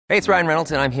Hey, it's Ryan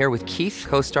Reynolds, and I'm here with Keith,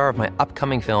 co-star of my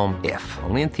upcoming film, If,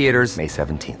 only in theaters May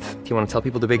 17th. Do you want to tell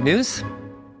people the big news?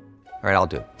 All right, I'll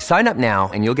do it. Sign up now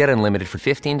and you'll get unlimited for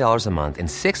 $15 a month and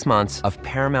 6 months of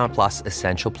Paramount Plus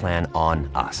Essential Plan on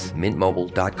us.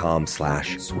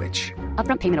 MintMobile.com/switch.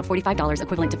 Upfront payment of $45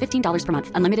 equivalent to $15 per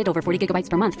month. Unlimited over 40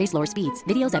 gigabytes per month. Face lower speeds.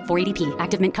 Videos at 480p.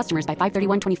 Active Mint customers by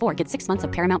 531.24 get 6 months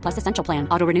of Paramount Plus Essential Plan.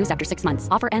 Auto renews after 6 months.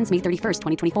 Offer ends May 31st,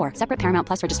 2024. Separate Paramount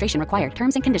Plus registration required.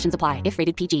 Terms and conditions apply if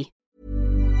rated PG.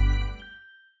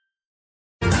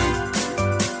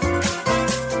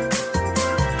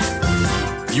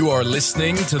 You are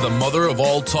listening to the Mother of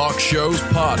All Talk Shows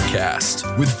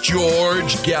podcast with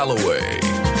George Galloway.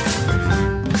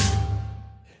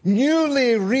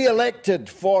 Newly re-elected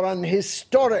for an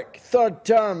historic third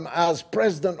term as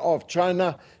president of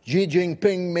China, Xi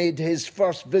Jinping made his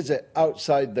first visit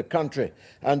outside the country,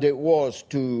 and it was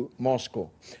to Moscow.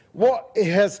 What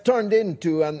has turned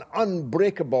into an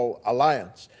unbreakable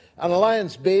alliance, an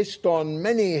alliance based on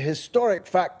many historic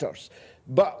factors,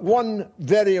 but one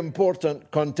very important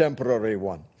contemporary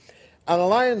one. An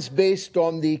alliance based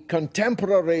on the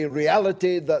contemporary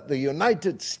reality that the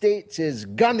United States is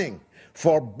gunning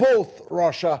for both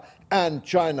Russia and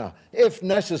China, if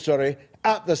necessary,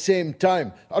 at the same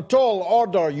time. A tall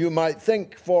order, you might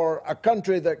think, for a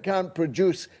country that can't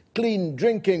produce clean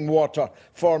drinking water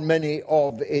for many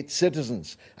of its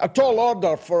citizens. A tall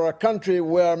order for a country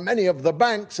where many of the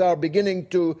banks are beginning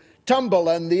to tumble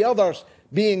and the others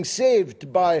being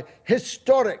saved by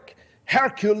historic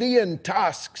Herculean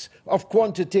tasks of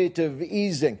quantitative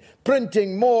easing,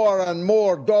 printing more and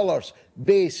more dollars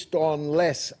based on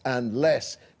less and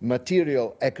less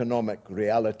material economic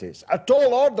realities. A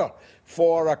tall order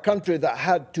for a country that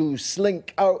had to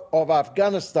slink out of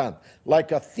Afghanistan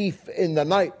like a thief in the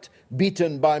night,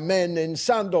 beaten by men in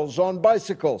sandals on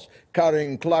bicycles,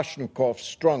 carrying Kalashnikovs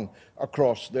strung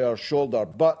across their shoulder.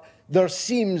 But there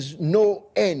seems no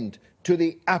end to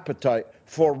the appetite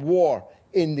for war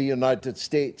in the United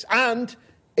States. And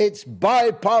it's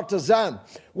bipartisan,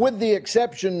 with the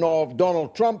exception of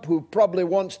Donald Trump, who probably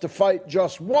wants to fight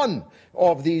just one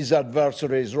of these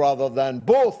adversaries rather than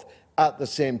both at the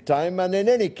same time. And in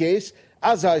any case,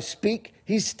 as I speak,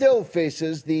 he still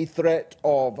faces the threat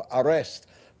of arrest.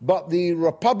 But the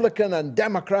Republican and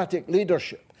Democratic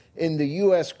leadership in the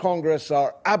U.S. Congress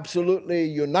are absolutely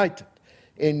united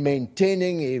in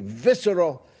maintaining a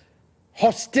visceral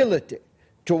hostility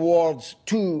towards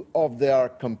two of their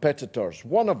competitors,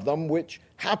 one of them which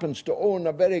happens to own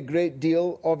a very great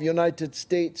deal of United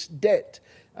States debt,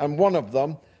 and one of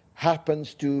them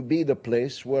happens to be the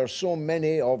place where so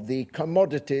many of the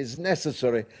commodities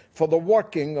necessary for the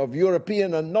working of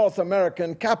European and North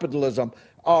American capitalism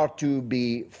are to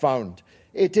be found.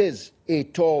 It is a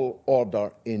tall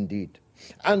order indeed.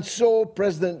 And so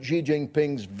President Xi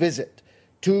Jinping's visit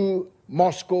to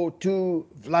Moscow, to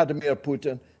Vladimir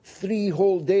Putin, 3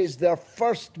 whole days. Their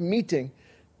first meeting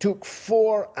took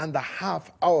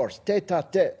 4.5 hours,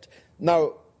 tete-a-tete.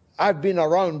 Now, I've been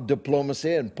around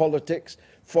diplomacy and politics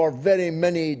for very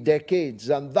many decades,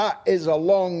 and that is a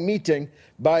long meeting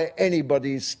by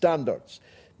anybody's standards.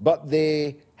 But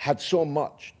they had so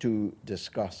much to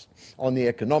discuss on the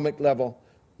economic level,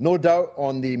 no doubt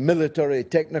on the military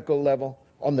technical level,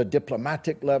 on the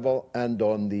diplomatic level, and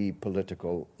on the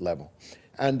political level.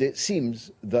 And it seems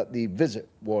that the visit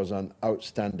was an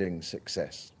outstanding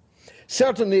success.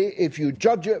 Certainly, if you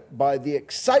judge it by the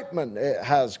excitement it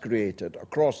has created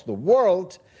across the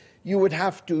world, you would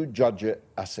have to judge it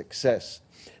a success.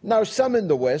 Now, some in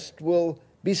the West will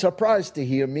be surprised to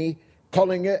hear me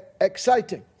calling it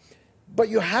exciting. But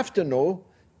you have to know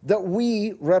that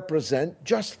we represent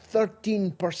just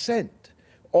 13%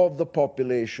 of the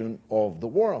population of the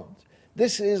world.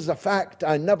 This is a fact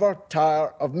I never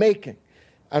tire of making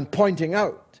and pointing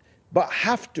out, but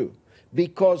have to,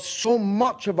 because so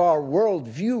much of our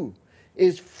worldview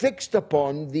is fixed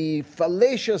upon the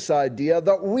fallacious idea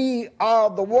that we are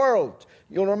the world.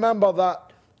 You'll remember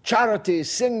that charity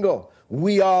single,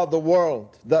 "We Are the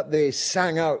World," that they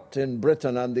sang out in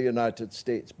Britain and the United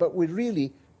States. But we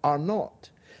really are not.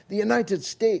 The United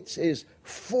States is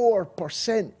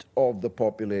 4% of the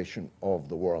population of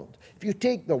the world. If you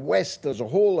take the West as a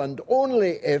whole, and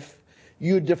only if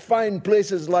you define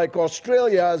places like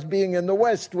Australia as being in the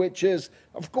West, which is,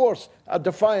 of course, a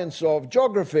defiance of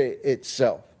geography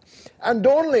itself, and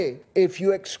only if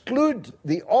you exclude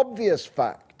the obvious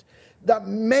fact that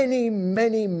many,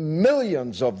 many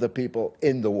millions of the people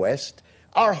in the West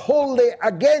are wholly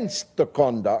against the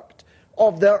conduct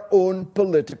of their own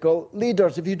political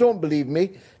leaders. If you don't believe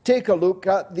me, take a look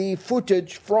at the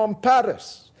footage from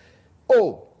Paris.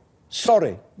 Oh,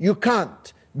 sorry, you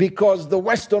can't, because the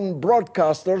Western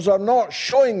broadcasters are not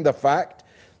showing the fact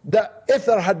that if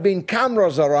there had been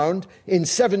cameras around in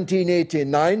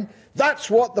 1789, that's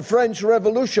what the French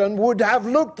Revolution would have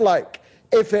looked like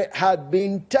if it had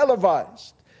been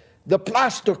televised. The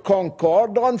Place de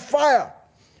Concorde on fire.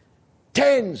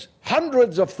 Tens,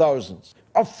 hundreds of thousands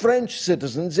of French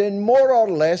citizens in more or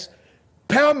less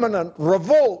permanent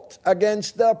revolt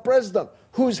against their president,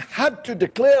 who's had to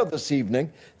declare this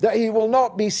evening that he will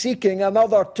not be seeking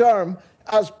another term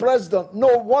as president.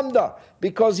 No wonder,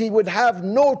 because he would have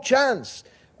no chance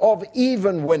of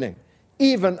even winning,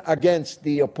 even against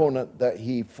the opponent that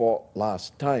he fought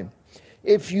last time.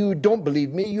 If you don't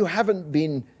believe me, you haven't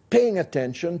been paying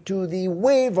attention to the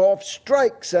wave of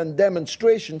strikes and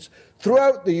demonstrations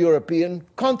throughout the European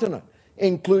continent,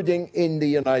 including in the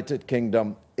United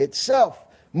Kingdom itself.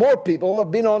 More people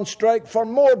have been on strike for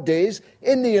more days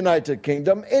in the United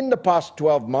Kingdom in the past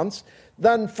 12 months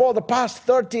than for the past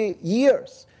 30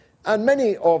 years. And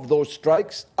many of those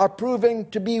strikes are proving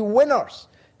to be winners,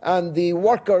 and the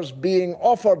workers being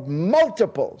offered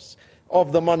multiples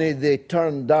of the money they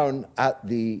turned down at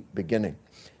the beginning.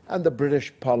 And the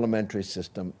British parliamentary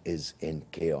system is in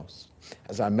chaos.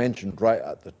 As I mentioned right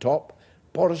at the top,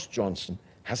 Boris Johnson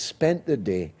has spent the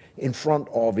day in front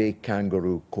of a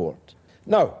kangaroo court.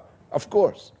 Now, of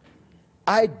course,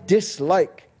 I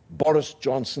dislike Boris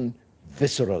Johnson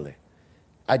viscerally.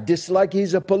 I dislike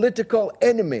he's a political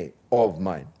enemy of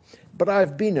mine. But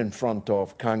I've been in front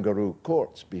of kangaroo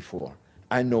courts before.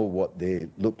 I know what they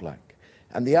look like.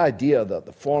 And the idea that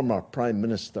the former Prime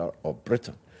Minister of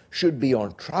Britain should be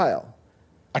on trial,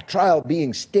 a trial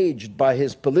being staged by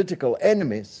his political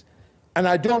enemies, and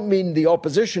I don't mean the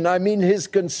opposition, I mean his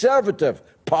Conservative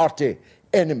Party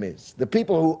enemies, the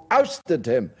people who ousted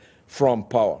him from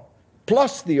power,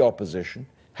 plus the opposition,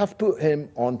 have put him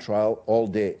on trial all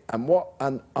day. And what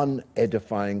an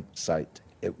unedifying sight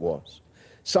it was.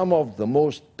 Some of the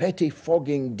most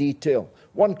pettifogging detail.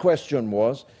 One question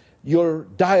was, your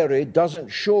diary doesn't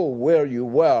show where you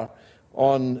were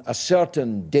on a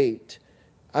certain date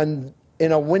and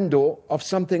in a window of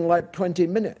something like 20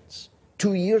 minutes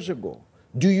 2 years ago.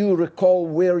 Do you recall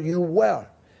where you were?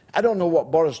 I don't know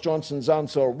what Boris Johnson's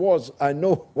answer was. I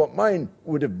know what mine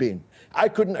would have been. I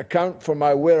couldn't account for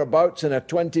my whereabouts in a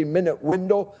 20-minute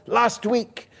window last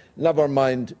week, never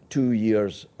mind 2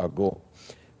 years ago.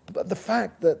 But the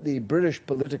fact that the British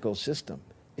political system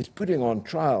is putting on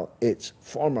trial its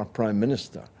former Prime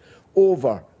Minister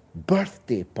over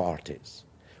birthday parties,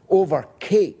 over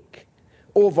cake,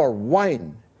 over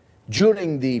wine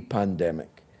during the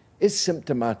pandemic is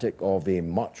symptomatic of a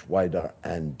much wider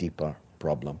and deeper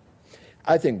problem.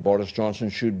 I think Boris Johnson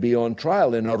should be on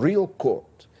trial in a real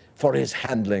court for his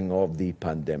handling of the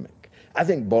pandemic. I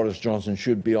think Boris Johnson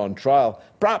should be on trial,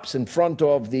 perhaps in front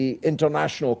of the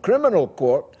International Criminal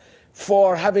Court,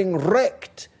 for having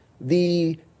wrecked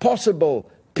the possible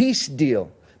peace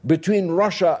deal between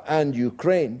Russia and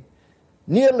Ukraine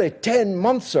nearly 10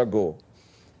 months ago.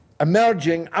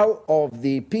 Emerging out of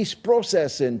the peace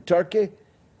process in Turkey,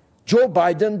 Joe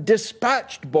Biden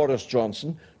dispatched Boris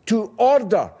Johnson to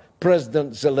order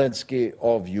President Zelensky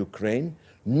of Ukraine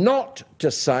not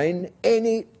to sign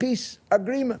any peace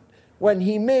agreement, when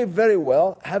he may very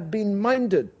well have been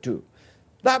minded to.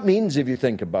 That means, if you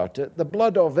think about it, the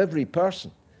blood of every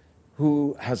person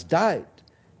who has died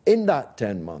in that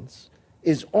 10 months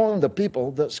is on the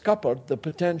people that scuppered the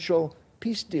potential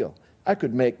peace deal. I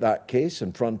could make that case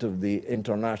in front of the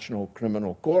International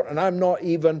Criminal Court, and I'm not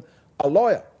even a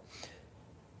lawyer.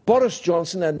 Boris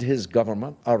Johnson and his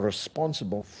government are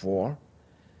responsible for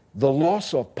the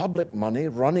loss of public money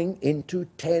running into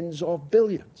tens of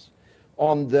billions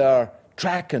on their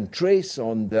track and trace,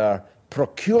 on their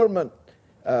procurement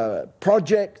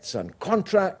projects and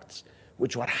contracts,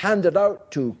 which were handed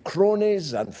out to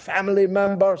cronies and family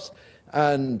members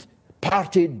and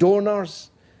party donors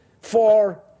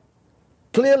for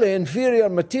clearly inferior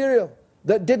material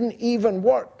that didn't even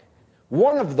work.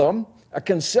 One of them, a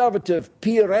Conservative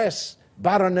peeress,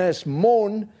 Baroness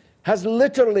Mone, has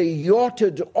literally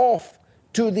yachted off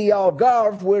to the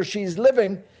Algarve, where she's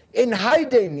living, in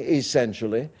hiding,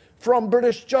 essentially, from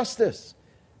British justice,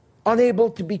 unable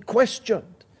to be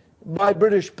questioned by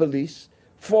British police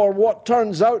for what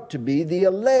turns out to be the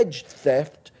alleged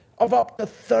theft of up to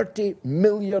 £30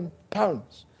 million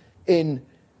in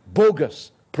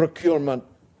bogus procurement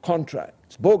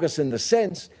contracts. Bogus in the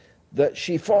sense that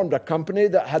she formed a company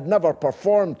that had never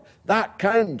performed that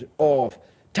kind of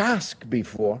task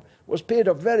before, was paid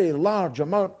a very large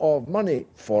amount of money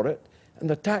for it, and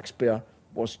the taxpayer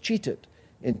was cheated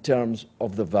in terms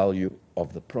of the value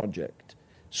of the project.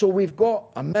 So we've got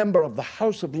a member of the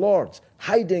House of Lords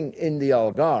hiding in the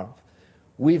Algarve,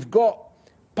 we've got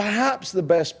perhaps the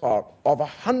best part of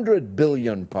 £100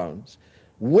 billion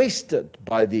wasted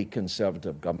by the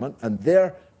Conservative government, and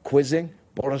they're quizzing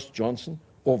Boris Johnson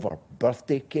over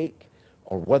birthday cake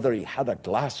or whether he had a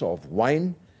glass of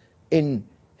wine in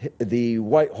the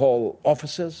Whitehall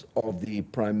offices of the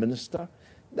Prime Minister.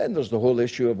 Then there's the whole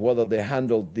issue of whether they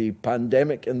handled the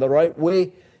pandemic in the right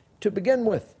way to begin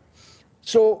with.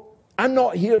 So I'm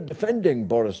not here defending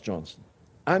Boris Johnson.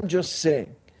 I'm just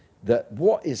saying that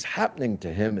what is happening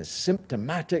to him is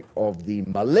symptomatic of the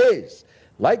malaise,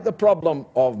 like the problem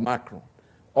of Macron,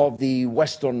 of the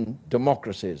Western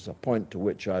democracies, a point to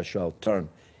which I shall turn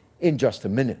in just a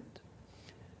minute.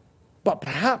 But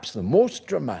perhaps the most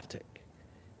dramatic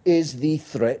is the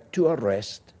threat to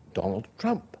arrest Donald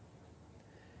Trump.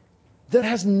 There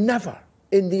has never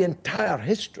in the entire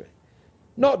history,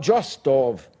 not just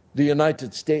of the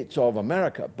United States of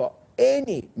America, but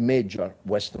any major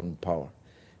Western power,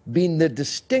 been the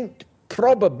distinct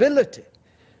probability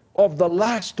of the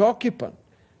last occupant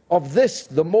of this,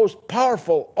 the most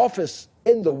powerful office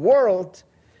in the world,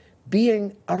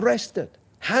 being arrested,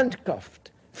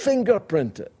 handcuffed,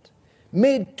 fingerprinted,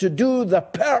 made to do the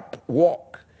perp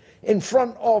walk in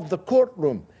front of the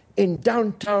courtroom in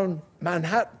downtown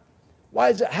Manhattan. Why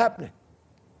is it happening?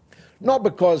 Not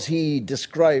because he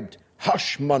described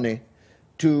hush money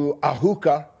to a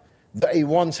hooker that he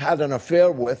once had an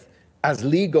affair with as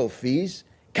legal fees.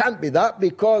 Can't be that,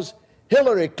 because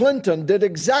Hillary Clinton did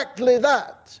exactly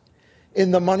that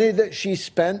in the money that she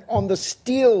spent on the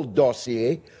Steele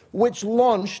dossier, which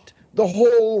launched the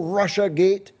whole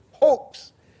Russiagate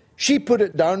hoax. She put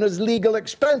it down as legal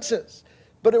expenses,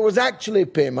 but it was actually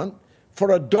payment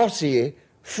for a dossier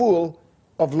full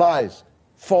of lies,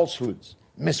 falsehoods,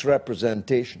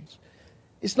 misrepresentations.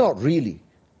 It's not really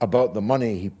about the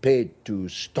money he paid to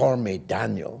Stormy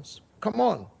Daniels. Come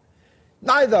on.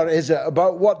 Neither is it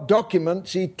about what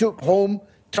documents he took home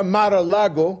to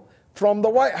Mar-a-Lago from the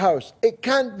White House. It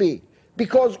can't be,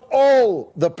 because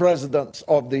all the presidents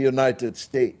of the United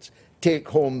States take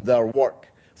home their work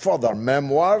for their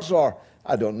memoirs, or,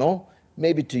 I don't know,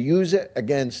 maybe to use it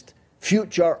against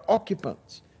future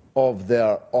occupants of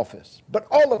their office. But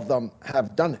all of them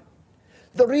have done it.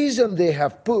 The reason they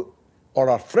have put, or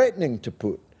are threatening to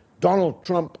put, Donald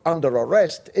Trump under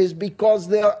arrest is because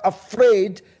they're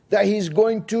afraid that he's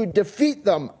going to defeat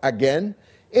them again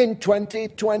in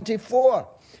 2024.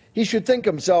 He should think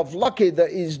himself lucky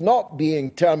that he's not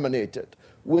being terminated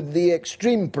with the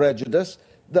extreme prejudice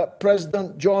that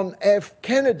President John F.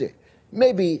 Kennedy.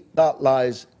 Maybe that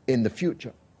lies in the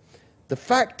future. The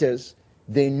fact is,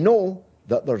 they know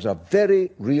that there's a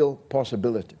very real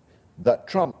possibility that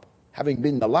Trump, having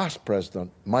been the last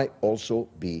president, might also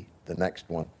be the next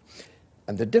one.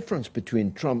 And the difference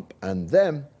between Trump and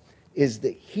them is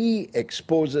that he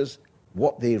exposes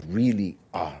what they really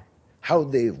are, how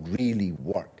they really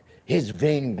work. His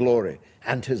vainglory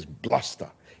and his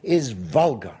bluster is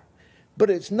vulgar, but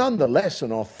it's nonetheless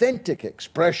an authentic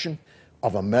expression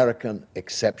of American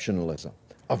exceptionalism,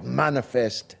 of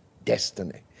manifest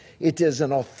destiny. It is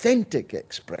an authentic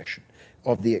expression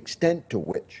of the extent to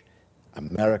which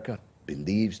America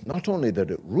believes not only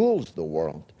that it rules the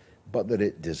world, but that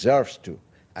it deserves to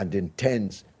and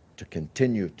intends to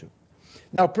continue to.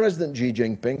 Now, President Xi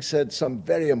Jinping said some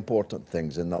very important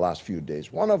things in the last few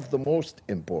days. One of the most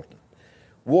important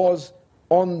was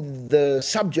on the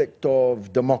subject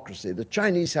of democracy. The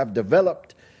Chinese have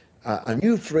developed a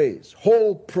new phrase,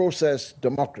 whole process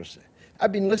democracy.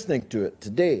 I've been listening to it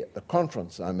today at the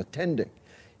conference I'm attending.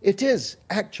 It is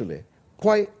actually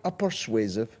quite a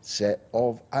persuasive set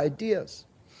of ideas.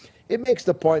 It makes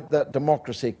the point that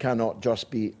democracy cannot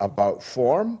just be about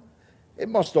form, it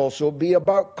must also be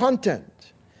about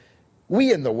content.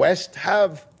 We in the West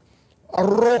have a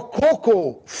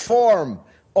rococo form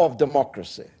of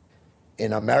democracy.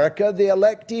 In America, they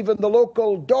elect even the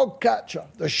local dog catcher,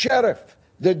 the sheriff,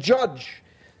 the judge,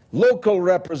 local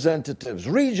representatives,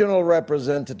 regional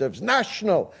representatives,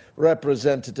 national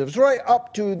representatives, right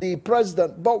up to the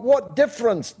president. But what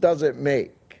difference does it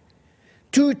make?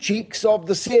 Two cheeks of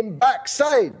the same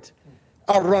backside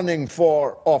are running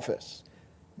for office.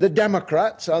 The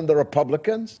Democrats and the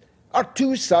Republicans are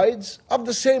two sides of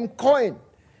the same coin.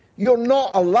 You're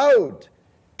not allowed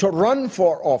to run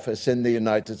for office in the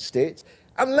United States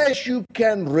unless you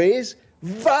can raise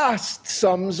vast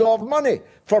sums of money.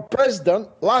 For president,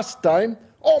 last time,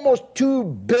 almost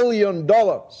 $2 billion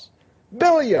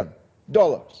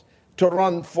to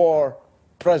run for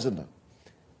president.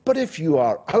 But if you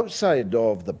are outside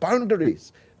of the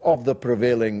boundaries of the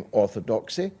prevailing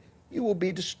orthodoxy, you will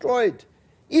be destroyed.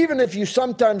 Even if you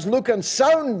sometimes look and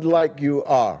sound like you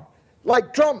are,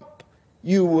 like Trump,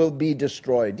 you will be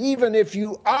destroyed. Even if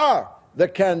you are the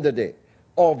candidate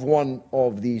of one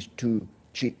of these two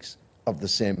cheeks of the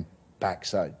same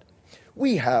backside.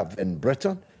 We have in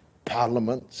Britain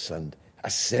parliaments and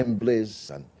assemblies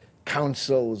and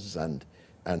councils and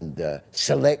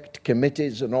select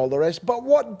committees and all the rest. But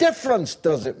what difference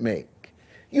does it make?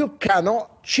 You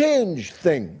cannot change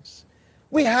things.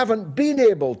 We haven't been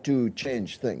able to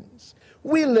change things.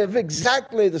 We live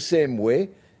exactly the same way,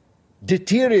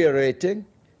 deteriorating,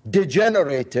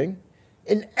 degenerating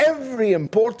in every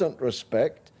important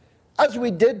respect as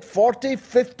we did 40,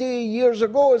 50 years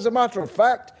ago. As a matter of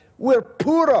fact, we're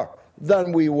poorer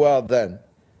than we were then.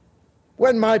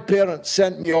 When my parents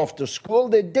sent me off to school,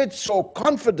 they did so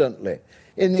confidently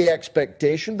in the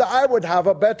expectation that I would have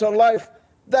a better life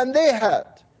than they had.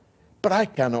 But I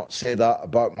cannot say that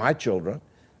about my children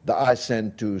that I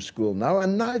send to school now,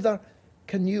 and neither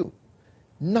can you.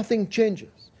 Nothing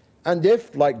changes. And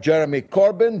if, like Jeremy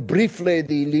Corbyn, briefly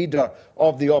the leader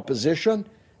of the opposition,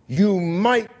 you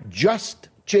might just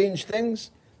change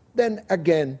things, then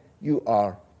again you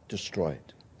are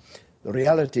destroyed. The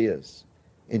reality is,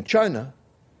 in China,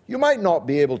 you might not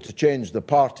be able to change the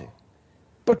party,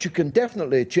 but you can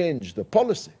definitely change the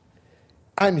policy.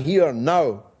 I'm here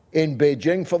now in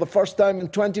Beijing for the first time in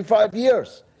 25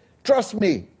 years. Trust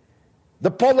me,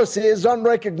 the policy is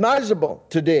unrecognizable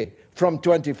today from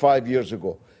 25 years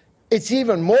ago. It's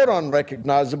even more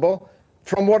unrecognizable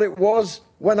from what it was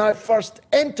when I first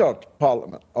entered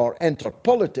Parliament, or entered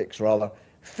politics rather,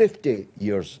 50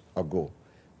 years ago.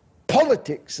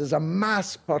 Politics is a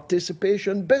mass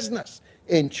participation business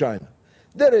in China.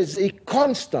 There is a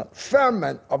constant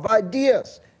ferment of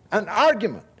ideas and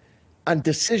argument, and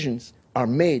decisions are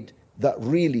made that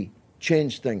really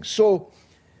change things. So,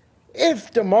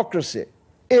 if democracy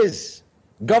is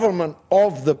government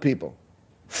of the people,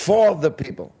 for the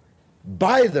people,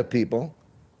 by the people,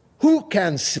 who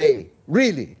can say,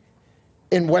 really,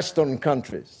 in Western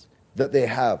countries, that they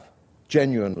have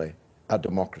genuinely a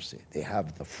democracy? They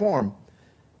have the form,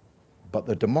 but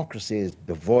the democracy is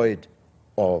devoid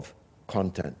of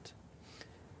content.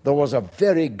 There was a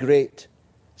very great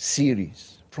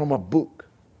series from a book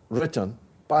written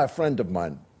by a friend of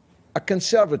mine, a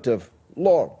conservative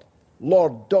Lord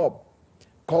Dobb,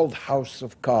 called House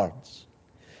of Cards.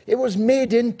 It was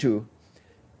made into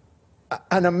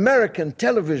an American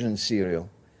television serial,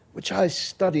 which I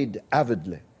studied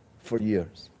avidly for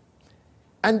years.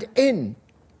 And in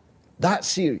that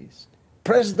series,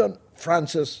 President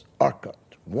Francis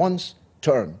Urquhart once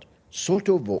turned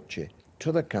sotto voce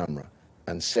to the camera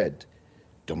and said,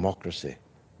 "Democracy,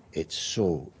 it's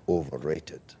so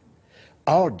overrated.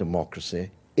 Our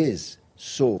democracy is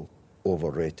so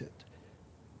overrated."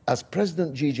 As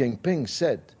President Xi Jinping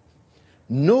said,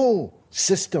 no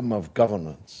system of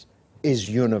governance is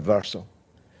universal.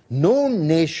 No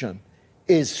nation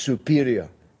is superior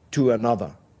to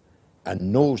another,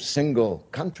 and no single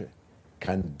country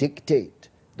can dictate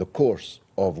the course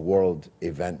of world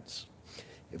events.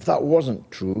 If that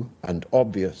wasn't true and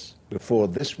obvious before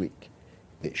this week,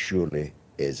 it surely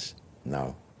is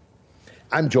now.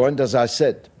 I'm joined, as I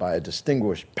said, by a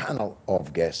distinguished panel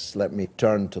of guests. Let me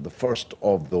turn to the first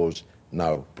of those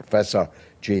now. Professor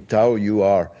Jay Tao, you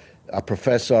are a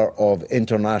professor of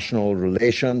international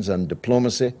relations and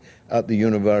diplomacy at the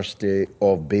University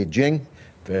of Beijing,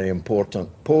 very important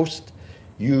post.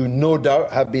 You no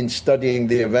doubt have been studying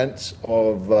the events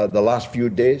of the last few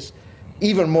days,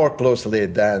 even more closely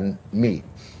than me.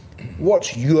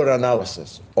 What's your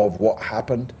analysis of what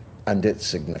happened and its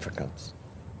significance?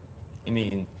 You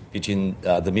mean between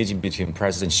the meeting between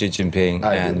President Xi Jinping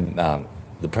and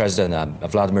the President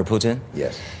Vladimir Putin?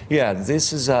 Yes. Yeah,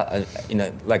 this is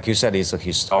like you said, it's a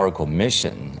historical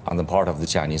mission on the part of the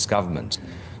Chinese government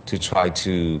to try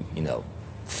to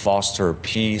foster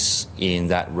peace in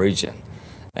that region.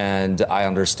 And I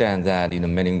understand that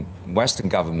many Western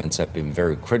governments have been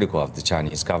very critical of the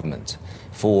Chinese government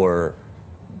for,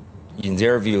 in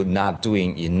their view, not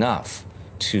doing enough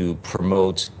to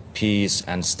promote peace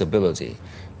and stability.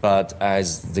 But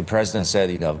as the president said,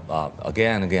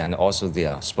 again and again, also the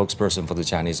spokesperson for the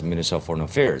Chinese Ministry of Foreign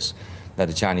Affairs, that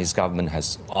the Chinese government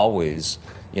has always,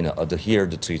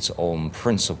 adhered to its own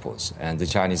principles, and the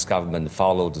Chinese government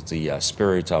followed the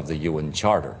spirit of the UN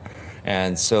Charter.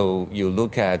 And so you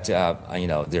look at,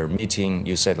 their meeting,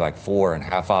 you said like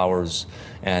 4.5 hours,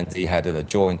 and they had a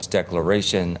joint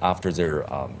declaration after their,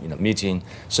 meeting.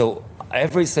 So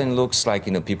everything looks like,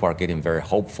 people are getting very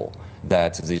hopeful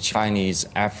that the Chinese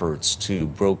efforts to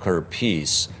broker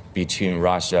peace between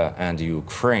Russia and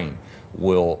Ukraine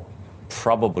will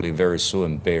probably very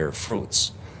soon bear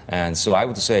fruits. And so I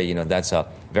would say, that's a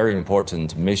very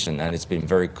important mission, and it's been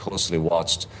very closely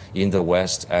watched in the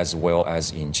West as well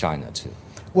as in China too.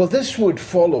 Well, this would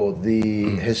follow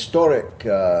the historic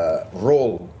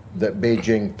role that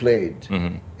Beijing played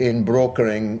in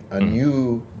brokering a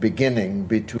new beginning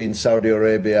between Saudi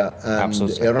Arabia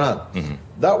and Iran.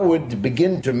 That would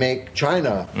begin to make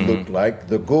China look like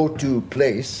the go-to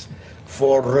place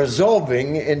for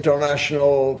resolving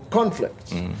international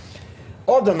conflicts.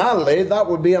 Ordinarily, that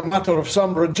would be a matter of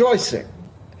some rejoicing,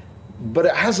 but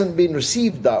it hasn't been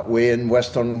received that way in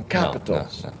Western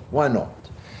capitals. No. Why not?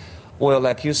 Well,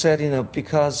 like you said,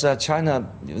 because China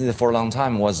for a long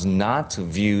time was not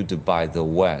viewed by the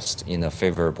West in a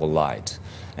favorable light.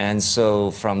 And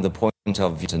so from the point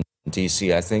of view of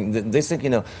DC, I think they think,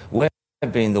 we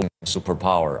have been the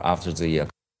superpower after the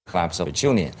collapse of the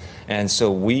Union. And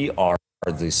so we are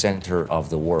the center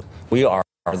of the world. We are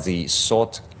the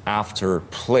sought after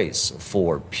place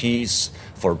for peace,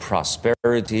 for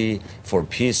prosperity, for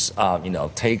peace,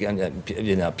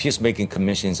 peacemaking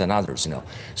commissions and others,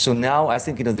 So now I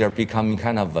think, they're becoming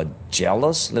kind of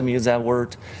jealous, let me use that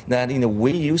word, that,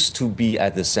 we used to be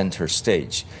at the center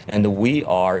stage and we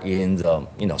are in the,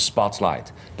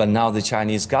 spotlight. But now the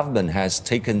Chinese government has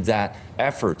taken that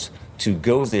effort to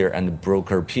go there and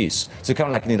broker peace. So kind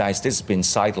of like the United States has been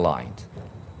sidelined.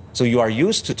 So you are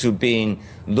used to being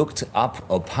looked up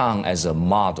upon as a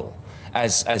model,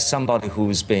 as somebody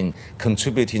who's been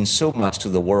contributing so much to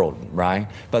the world, right?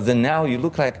 But then now you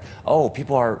look like,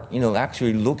 people are,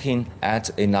 actually looking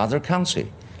at another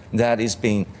country that is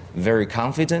being very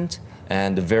confident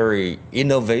and very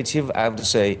innovative, I would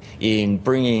say, in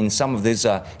bringing some of these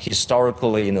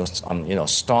historically,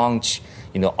 staunch,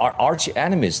 arch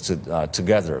enemies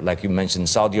together, like you mentioned,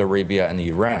 Saudi Arabia and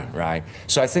Iran, right?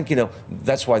 So I think,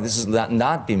 that's why this is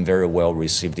not been very well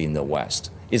received in the West.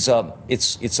 It's a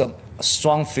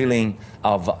strong feeling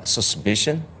of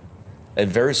suspicion, a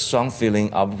very strong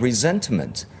feeling of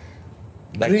resentment.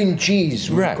 Green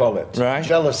cheese, we call it. Right.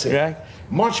 Jealousy. Right.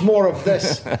 Much more of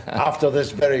this after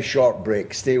this very short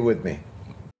break. Stay with me.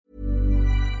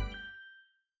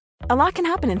 A lot can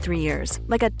happen in 3 years,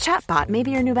 like a chatbot may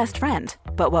be your new best friend.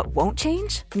 But what won't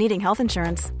change? Needing health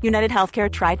insurance. United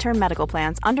Healthcare Tri-Term Medical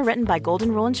Plans, underwritten by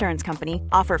Golden Rule Insurance Company,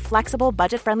 offer flexible,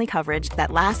 budget-friendly coverage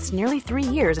that lasts nearly 3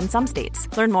 years in some states.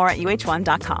 Learn more at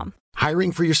uh1.com.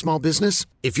 Hiring for your small business?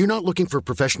 If you're not looking for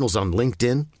professionals on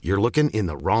LinkedIn, you're looking in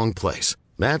the wrong place.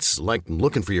 That's like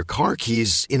looking for your car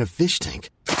keys in a fish tank.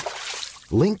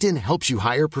 LinkedIn helps you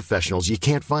hire professionals you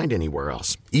can't find anywhere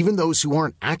else, even those who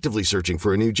aren't actively searching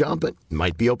for a new job but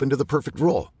might be open to the perfect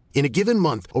role. In a given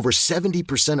month, over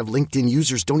 70% of LinkedIn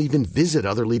users don't even visit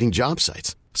other leading job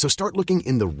sites. So start looking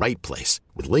in the right place.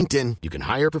 With LinkedIn, you can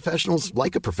hire professionals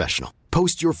like a professional.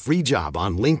 Post your free job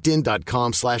on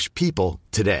linkedin.com/people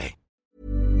today.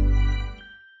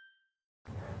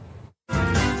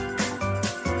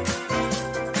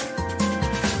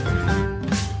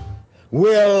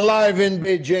 We're live in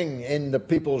Beijing in the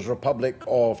People's Republic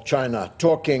of China,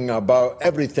 talking about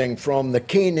everything from the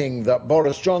caning that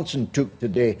Boris Johnson took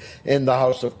today in the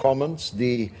House of Commons,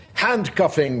 the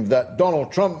handcuffing that Donald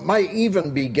Trump might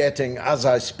even be getting as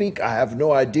I speak. I have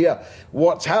no idea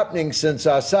what's happening since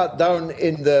I sat down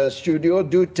in the studio.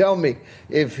 Do tell me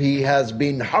if he has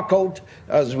been huckled,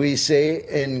 as we say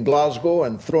in Glasgow,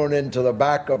 and thrown into the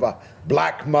back of a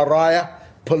Black Maria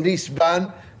police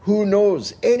van. Who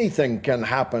knows? Anything can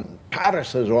happen.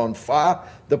 Paris is on fire.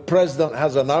 The president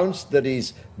has announced that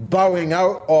he's bowing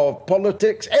out of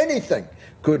politics. Anything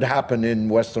could happen in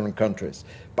Western countries.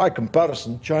 By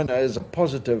comparison, China is a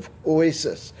positive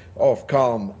oasis of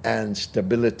calm and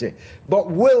stability.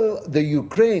 But will the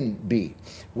Ukraine be?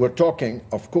 We're talking,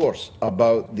 of course,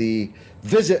 about the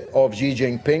visit of Xi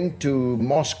Jinping to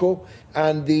Moscow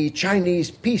and the Chinese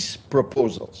peace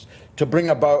proposals to bring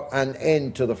about an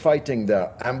end to the fighting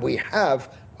there. And we have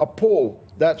a poll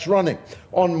that's running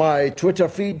on my Twitter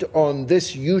feed, on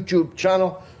this YouTube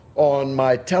channel, on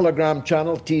my Telegram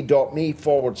channel,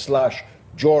 t.me/George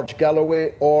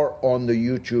Galloway, or on the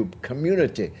YouTube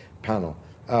community panel.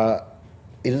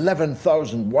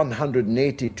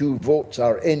 11,182 votes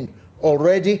are in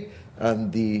already,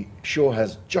 and the show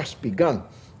has just begun.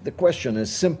 The question is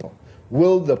simple.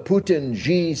 Will the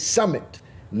Putin-Xi summit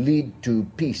lead to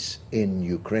peace in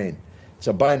Ukraine? It's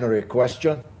a binary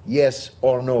question, yes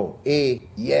or no. A,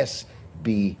 yes,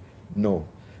 B, no.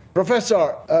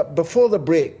 Professor, before the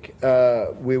break,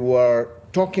 we were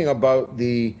talking about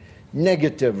the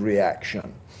negative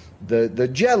reaction, the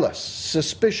jealous,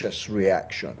 suspicious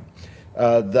reaction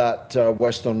that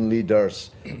Western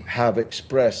leaders have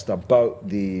expressed about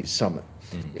the summit.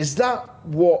 Is that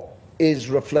what is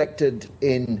reflected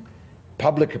in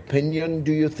public opinion,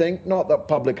 do you think? Not that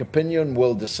public opinion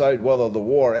will decide whether the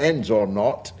war ends or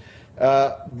not,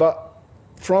 but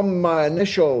from my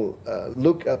initial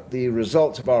look at the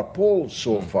results of our polls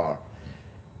so far,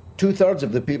 2/3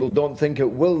 of the people don't think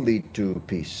it will lead to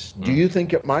peace. Do you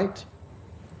think it might?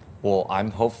 Well, I'm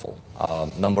hopeful.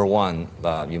 Number one,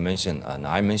 you mentioned, and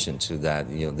I mentioned too, that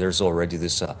there's already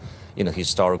this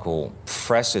historical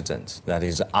precedent that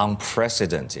is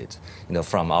unprecedented,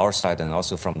 from our side and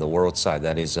also from the world side.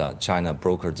 That is, China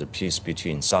brokered the peace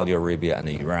between Saudi Arabia and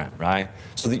Iran, right?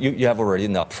 So you have already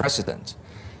a precedent.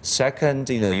 Second,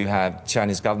 you have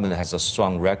Chinese government has a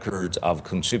strong record of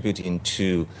contributing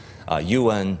to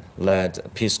UN-led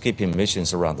peacekeeping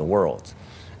missions around the world.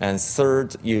 And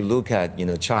third, you look at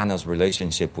China's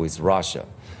relationship with Russia.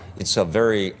 It's a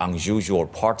very unusual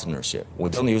partnership. We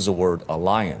don't use the word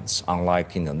alliance,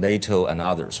 unlike NATO and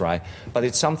others, right? But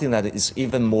it's something that is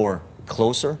even more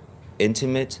closer,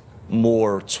 intimate,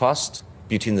 more trust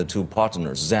between the two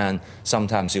partners than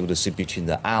sometimes you would see between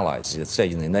the allies, let's say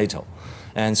in NATO.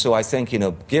 And so I think,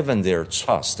 given their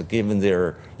trust, given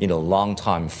their,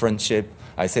 long-time friendship,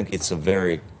 I think it's a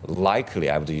very likely,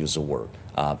 I would use the word,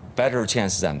 better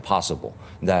chance than possible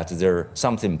that there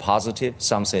something positive,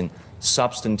 something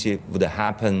substantive would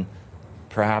happen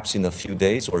perhaps in a few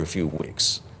days or a few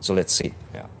weeks. So let's see.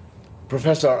 Yeah.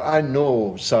 Professor, I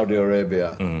know Saudi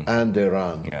Arabia and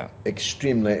Iran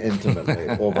extremely intimately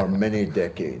over many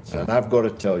decades. And I've got to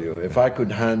tell you, if I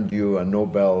could hand you a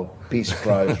Nobel Peace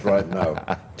Prize right now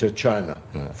to China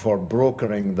for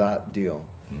brokering that deal,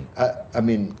 I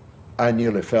mean, I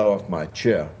nearly fell off my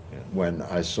chair when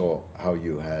I saw how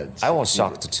you had succeeded. I was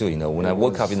shocked too, when I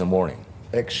woke up in the morning.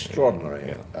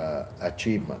 Extraordinary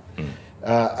achievement.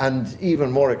 And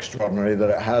even more extraordinary that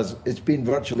it's been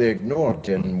virtually ignored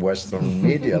in Western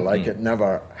media, like it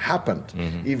never happened,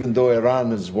 even though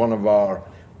Iran is one of our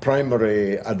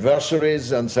primary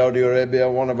adversaries and Saudi Arabia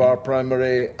one of our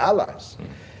primary allies.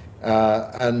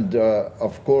 And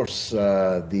of course,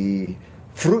 the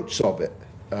fruits of it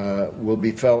will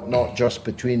be felt not just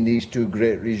between these two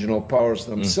great regional powers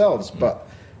themselves, but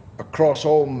across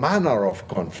all manner of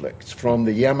conflicts, from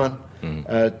the Yemen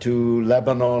to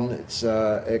Lebanon. It's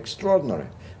extraordinary.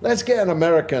 Let's get an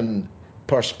American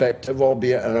perspective,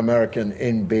 albeit an American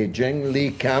in Beijing.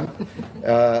 Lee Camp,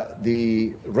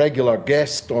 the regular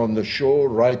guest on the show,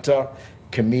 writer,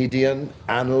 comedian,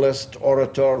 analyst,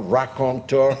 orator,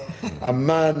 raconteur, a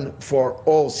man for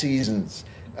all seasons,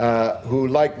 who,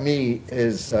 like me,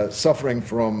 is suffering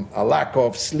from a lack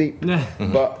of sleep,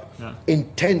 but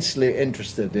intensely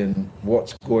interested in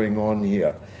what's going on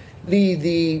here.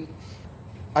 Lee,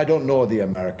 I don't know the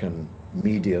American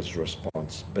media's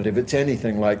response, but if it's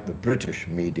anything like the British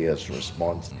media's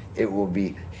response, it will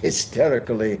be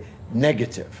hysterically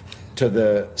negative to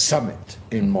the summit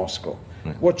in Moscow.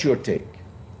 What's your take?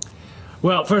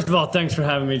 Well, first of all, thanks for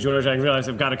having me, George. I realize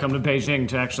I've got to come to Beijing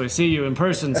to actually see you in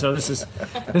person, so this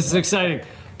is exciting.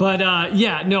 But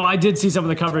I did see some of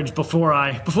the coverage before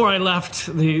I left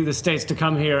the States to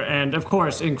come here, and of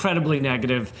course, incredibly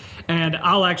negative. And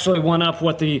I'll actually one up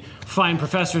what the fine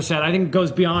professor said. I think it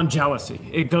goes beyond jealousy.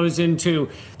 It goes into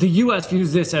the U.S.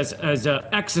 views this as an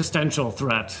existential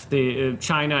threat. The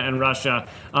China and Russia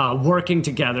working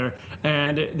together,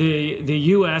 and the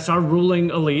U.S., our ruling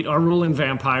elite, our ruling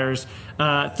vampires,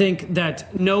 think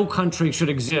that no country should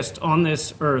exist on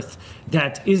this earth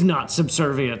that is not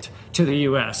subservient to the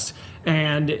U.S.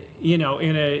 And, in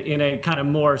a kind of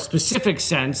more specific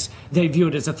sense, they view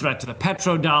it as a threat to the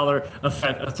petrodollar,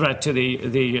 a threat to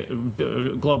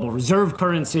the global reserve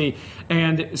currency.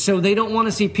 And so they don't want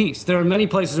to see peace. There are many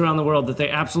places around the world that they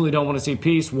absolutely don't want to see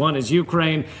peace. One is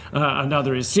Ukraine,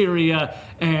 another is Syria,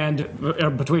 and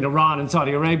between Iran and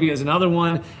Saudi Arabia is another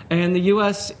one. And the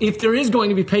U.S., if there is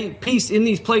going to be peace in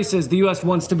these places, the U.S.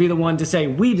 wants to be the one to say,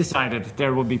 we decided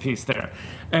there will be peace there.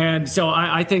 And so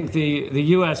I think the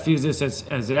U.S. views this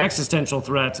as an existential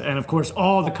threat. And, of course,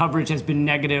 all the coverage has been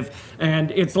negative.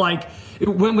 And it's like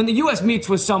when the U.S. meets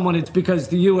with someone, it's because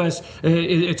the U.S.,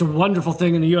 it's a wonderful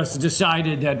thing, and the U.S. has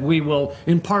decided that we will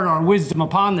impart our wisdom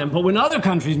upon them. But when other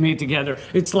countries meet together,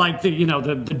 it's like the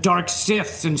dark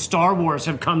Siths in Star Wars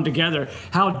have come together.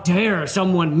 How dare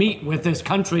someone meet with this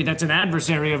country that's an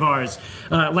adversary of ours?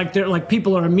 Like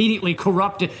people are immediately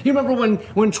corrupted. You remember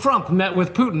when Trump met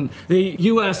with Putin, the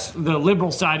U.S., the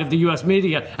liberal side of the U.S.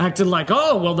 media acted like,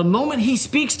 oh, well, the moment he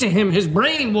speaks to him, his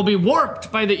brain will be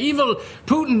warped by the evil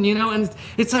Putin, and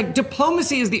it's like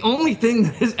diplomacy is the only thing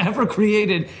that has ever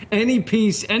created any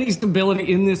peace, any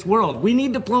stability in this world. We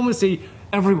need diplomacy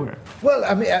everywhere. Well,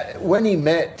 I mean, when he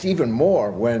met, even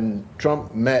more, when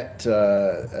Trump met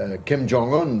Kim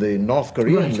Jong-un, the North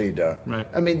Korean leader,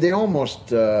 I mean, they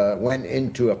almost went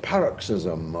into a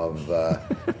paroxysm of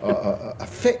a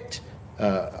fit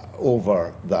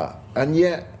over that. And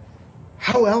yet,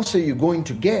 how else are you going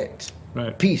to get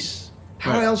peace?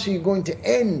 How else are you going to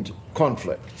end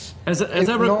conflicts? If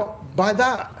not by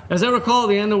that. As I recall,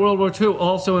 the end of World War II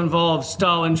also involved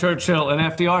Stalin, Churchill, and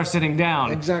FDR sitting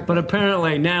down. Exactly. But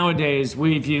apparently nowadays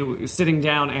we view sitting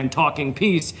down and talking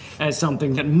peace as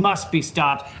something that must be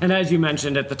stopped. And as you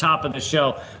mentioned at the top of the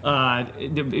show,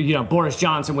 Boris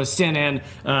Johnson was sent in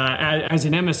as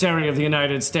an emissary of the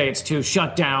United States to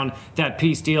shut down that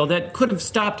peace deal that could have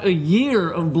stopped a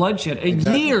year of bloodshed, a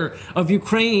year of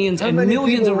Ukrainians and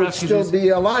millions of refugees. How many people would still be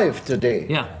alive today?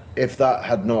 Yeah. If that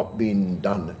had not been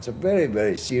done. It's a very,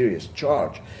 very serious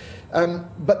charge.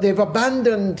 But they've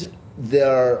abandoned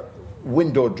their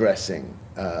window dressing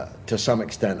to some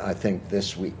extent, I think,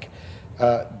 this week.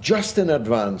 Just in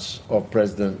advance of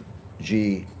President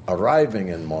Xi arriving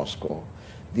in Moscow,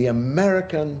 the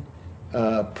American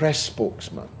press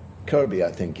spokesman, Kirby,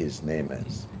 I think his name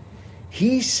is,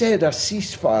 he said a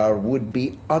ceasefire would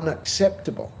be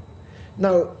unacceptable.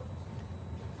 Now,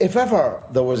 if ever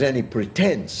there was any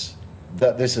pretense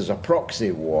that this is a proxy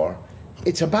war,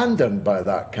 it's abandoned by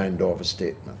that kind of a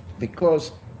statement.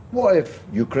 Because what if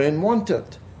Ukraine wanted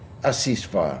a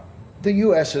ceasefire? The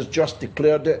US has just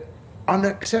declared it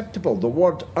unacceptable. The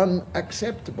word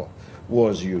unacceptable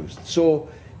was used. So,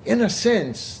 in a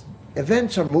sense,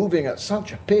 events are moving at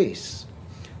such a pace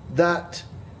that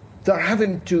they're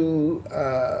having to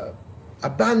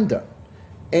abandon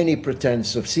any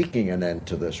pretense of seeking an end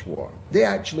to this war. They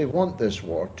actually want this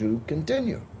war to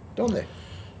continue, don't they?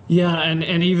 Yeah,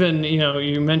 and even,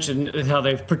 you mentioned how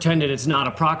they've pretended it's not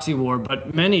a proxy war,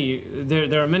 but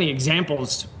there are many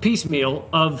examples, piecemeal,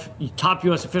 of top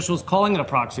U.S. officials calling it a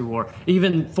proxy war.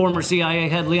 Even former CIA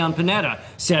head Leon Panetta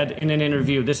said in an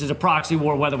interview, this is a proxy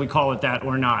war whether we call it that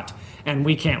or not, and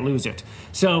we can't lose it.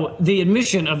 So the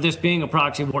admission of this being a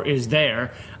proxy war is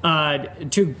there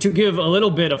to give a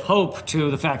little bit of hope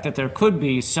to the fact that there could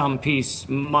be some peace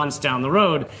months down the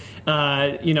road.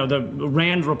 The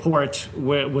Rand report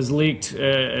was leaked,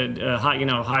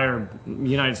 higher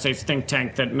United States think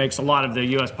tank that makes a lot of the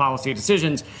U.S. policy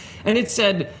decisions. And it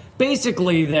said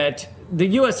basically that the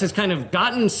U.S. has kind of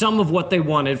gotten some of what they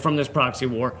wanted from this proxy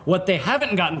war. What they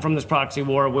haven't gotten from this proxy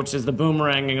war, which is the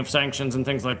boomeranging of sanctions and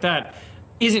things like that,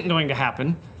 isn't going to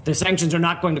happen. The sanctions are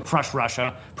not going to crush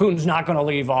Russia. Putin's not going to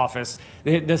leave office.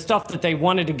 The stuff that they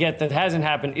wanted to get that hasn't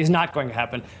happened is not going to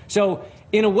happen. So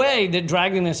in a way, that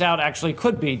dragging this out actually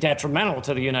could be detrimental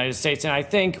to the United States. And I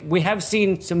think we have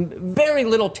seen some very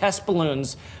little test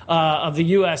balloons of the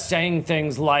U.S. saying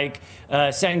things to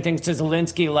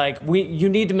Zelensky like, you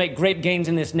need to make great gains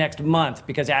in this next month,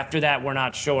 because after that, we're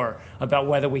not sure about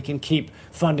whether we can keep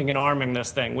funding and arming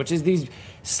this thing, which is these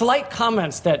slight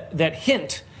comments that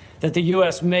hint that the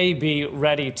U.S. may be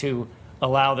ready to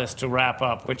allow this to wrap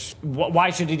up, why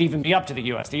should it even be up to the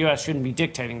U.S.? The U.S. shouldn't be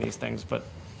dictating these things, but...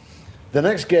 The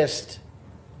next guest,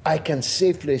 I can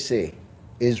safely say,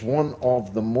 is one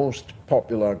of the most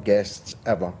popular guests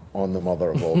ever on the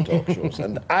Mother of All Talk Shows.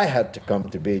 And I had to come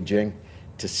to Beijing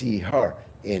to see her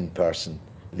in person.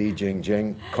 Li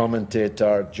Jingjing,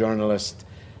 commentator, journalist,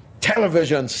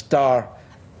 television star.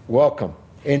 Welcome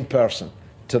in person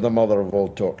to the Mother of All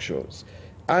Talk Shows.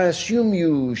 I assume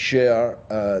you share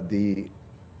the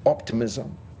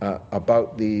optimism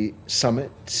about the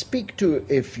summit. Speak to,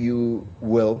 if you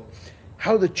will,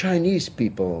 how the Chinese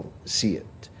people see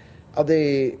it. Are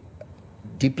they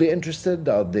deeply interested?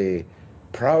 Are they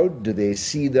proud? Do they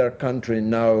see their country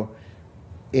now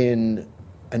in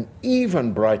an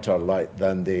even brighter light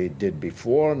than they did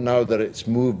before, now that it's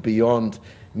moved beyond?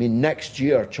 I mean, next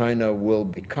year, China will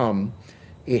become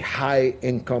a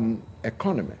high-income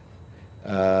economy,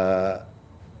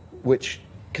 which,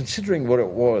 considering what it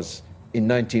was in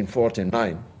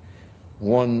 1949,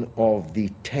 one of the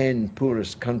 10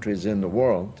 poorest countries in the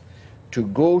world, to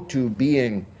go to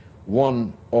being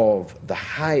one of the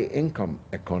high-income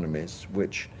economies,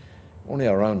 which only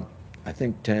around, I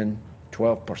think,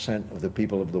 10-12% of the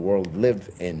people of the world live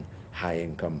in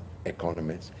high-income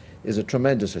economies, is a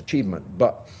tremendous achievement.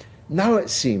 But now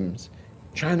it seems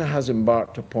China has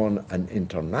embarked upon an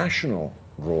international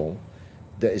role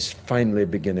that is finally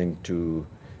beginning to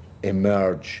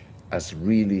emerge as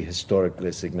really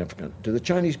historically significant. Do the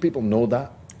Chinese people know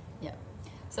that? Yeah.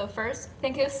 So first,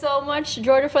 thank you so much,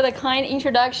 Georgia, for the kind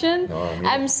introduction.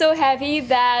 I'm so happy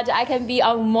that I can be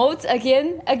on Moat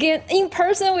again in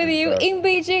person with you in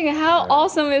Beijing. How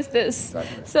awesome is this?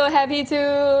 Exactly. So happy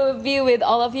to be with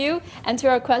all of you. And to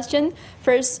our question,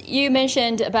 first, you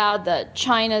mentioned about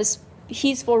China's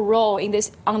peaceful role in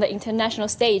this on the international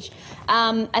stage.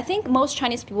 I think most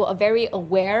Chinese people are very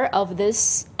aware of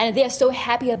this, and they are so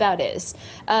happy about this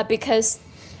because,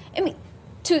 I mean,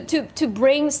 to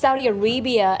bring Saudi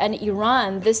Arabia and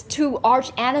Iran, these two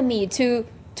arch enemy, to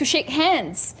shake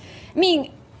hands. I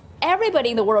mean,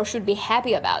 everybody in the world should be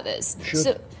happy about this.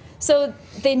 So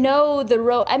they know the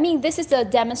role. I mean, this is a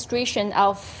demonstration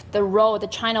of the role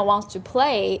that China wants to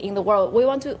play in the world. We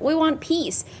want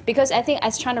peace, because I think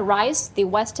as China rise,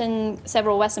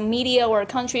 several Western media or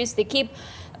countries, they keep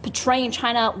portraying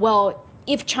China, well,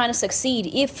 if China succeed,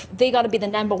 if they're going to be the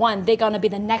number one, they're going to be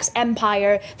the next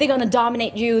empire, they're going to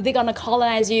dominate you, they're going to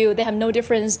colonize you, they have no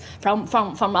difference from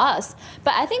us.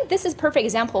 But I think this is a perfect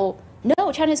example.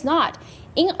 No, China is not.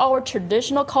 In our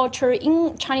traditional culture,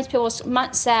 in Chinese people's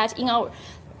mindset, in our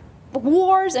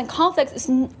wars and conflicts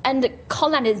and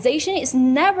colonization is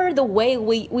never the way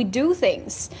we do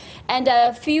things. And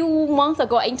a few months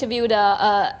ago, I interviewed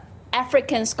a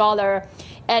African scholar,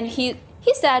 and he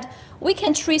said, we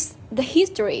can trace the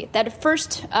history that the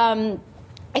first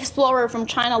explorer from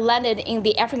China landed in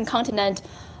the African continent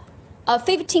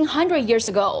 1,500 years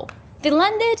ago. They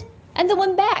landed and they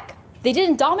went back. They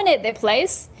didn't dominate their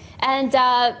place. And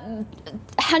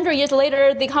 100 years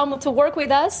later, they come to work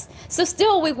with us. So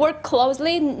still, we work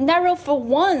closely. Never for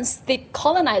once they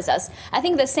colonize us. I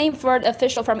think the same for the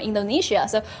official from Indonesia.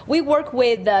 So we work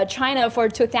with China for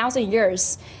 2,000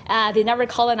 years. They never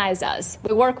colonize us.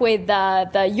 We work with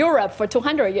the Europe for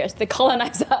 200 years. They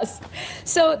colonize us.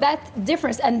 So that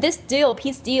difference. And this deal,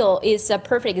 peace deal, is a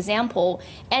perfect example.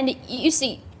 And you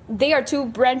see, they are two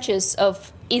branches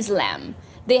of Islam.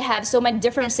 They have so many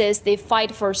differences. They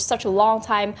fight for such a long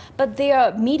time, but they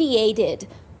are mediated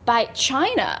by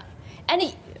China.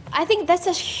 And I think that's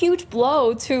a huge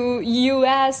blow to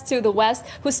U.S., to the West,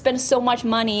 who spend so much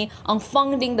money on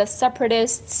funding the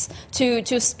separatists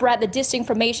to spread the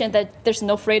disinformation that there's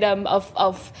no freedom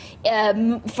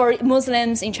for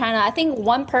Muslims in China. I think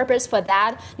one purpose for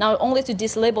that, not only to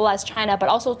destabilize China, but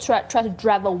also try to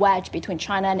drive a wedge between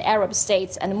China and Arab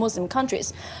states and Muslim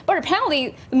countries. But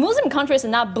apparently, Muslim countries are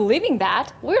not believing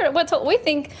that. We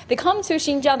think they come to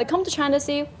Xinjiang, they come to China to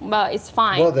see, well, it's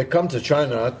fine. Well, they come to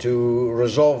China to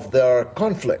resolve their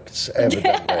conflicts,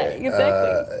 evidently. Yeah,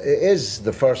 exactly. It is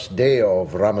the first day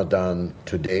of Ramadan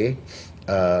today,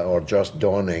 or just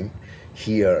dawning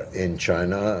here in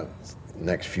China.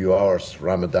 Next few hours,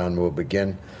 Ramadan will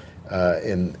begin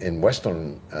in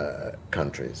Western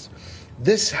countries.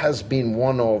 This has been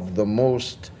one of the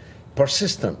most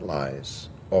persistent lies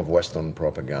of Western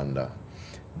propaganda,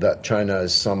 that China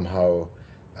is somehow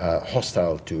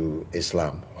hostile to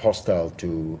Islam, hostile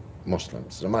to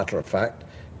Muslims. As a matter of fact,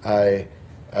 I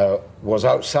was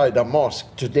outside a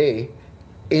mosque today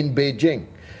in Beijing,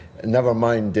 never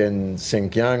mind in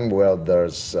Xinjiang, where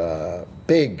there's a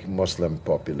big Muslim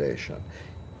population.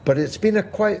 But it's been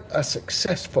quite a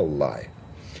successful lie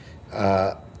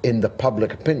in the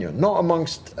public opinion, not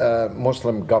amongst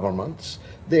Muslim governments.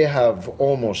 They have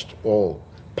almost all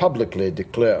publicly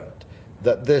declared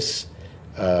that this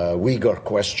Uyghur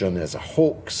question is a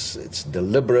hoax, it's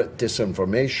deliberate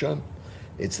disinformation,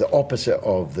 it's the opposite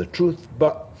of the truth.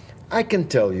 But I can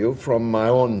tell you from my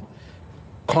own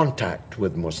contact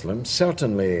with Muslims,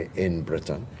 certainly in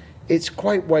Britain, it's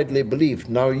quite widely believed.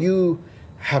 Now, you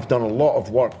have done a lot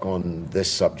of work on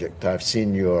this subject. I've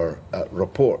seen your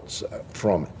reports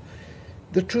from it.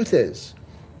 The truth is,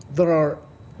 there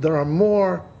are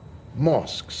more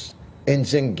mosques in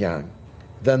Xinjiang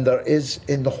than there is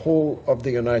in the whole of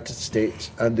the United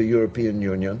States and the European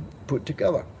Union put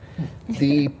together.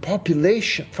 The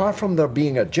population, far from there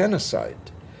being a genocide,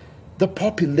 the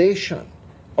population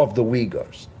of the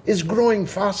Uyghurs is growing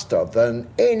faster than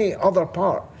any other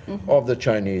part of the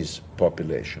Chinese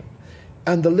population.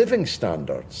 And the living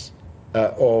standards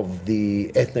of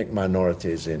the ethnic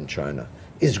minorities in China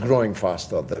is growing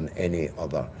faster than any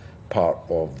other part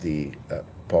of the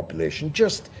population.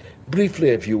 Just briefly,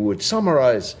 if you would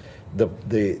summarize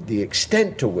the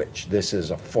extent to which this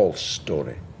is a false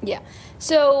story. Yeah.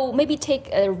 So maybe take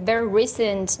a very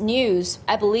recent news.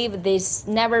 I believe this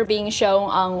never being shown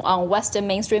on Western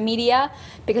mainstream media,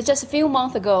 because just a few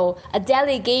months ago, a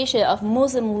delegation of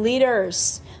Muslim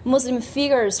leaders, Muslim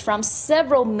figures from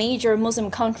several major Muslim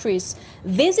countries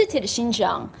visited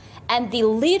Xinjiang. and the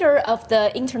leader of the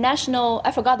international,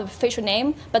 I forgot the official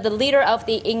name, but the leader of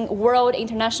the World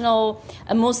International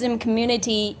Muslim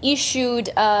Community issued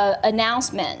an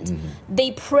announcement. Mm-hmm.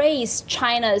 They praised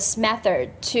China's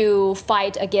method to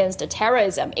fight against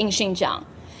terrorism in Xinjiang.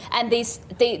 And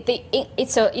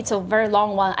it's a very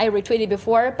long one. I retweeted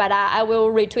before, but I will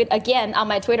retweet again on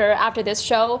my Twitter after this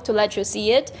show to let you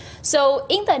see it. So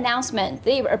in the announcement,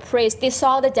 they appraised, they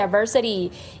saw the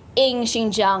diversity in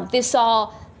Xinjiang. They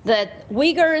saw that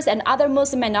Uyghurs and other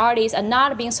Muslim minorities are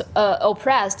not being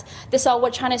oppressed. They saw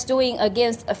what China is doing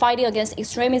fighting against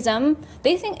extremism.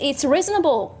 They think it's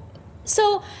reasonable.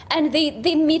 So, and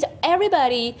they meet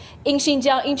everybody in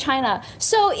Xinjiang, in China.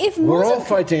 So if we're all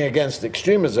fighting against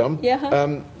extremism,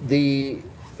 the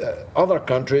other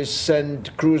countries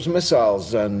send cruise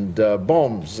missiles and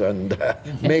bombs and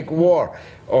make war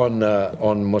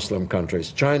on Muslim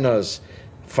countries. China's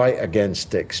fight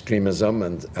against extremism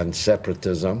and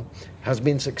separatism has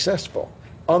been successful,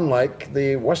 unlike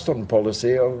the Western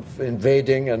policy of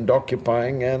invading and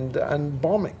occupying and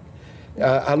bombing.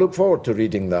 I look forward to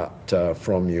reading that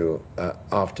from you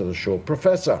after the show.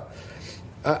 Professor,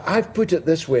 I've put it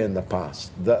this way in the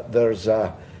past, that there's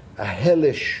a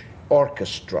hellish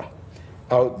orchestra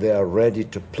out there ready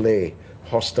to play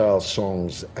hostile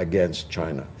songs against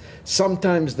China.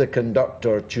 Sometimes the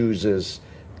conductor chooses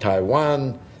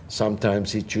Taiwan,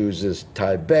 sometimes he chooses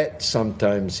Tibet,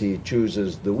 sometimes he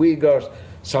chooses the Uyghurs,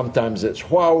 sometimes it's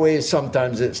Huawei,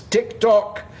 sometimes it's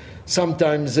TikTok,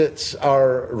 sometimes it's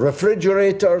our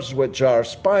refrigerators which are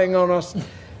spying on us.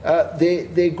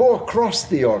 They go across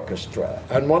the orchestra,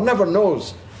 and one never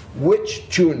knows which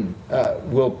tune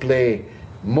will play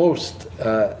most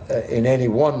in any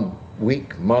 1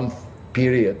 week, month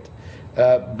period.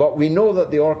 But we know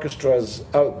that the orchestra is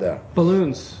out there.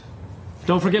 Balloons.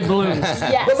 Don't forget balloons.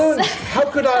 Yes. Balloons. How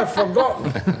could I have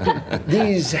forgotten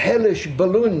these hellish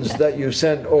balloons that you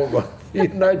sent over the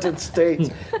United States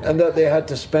and that they had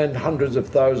to spend hundreds of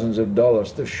thousands of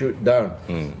dollars to shoot down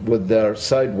with their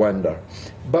Sidewinder?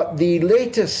 But the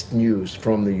latest news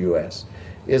from the US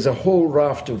is a whole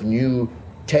raft of new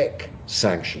tech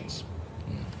sanctions.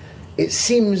 It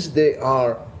seems they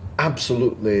are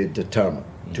absolutely determined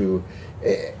to...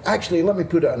 Actually, let me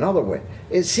put it another way.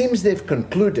 It seems they've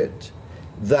concluded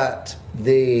that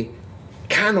they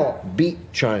cannot beat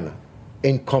China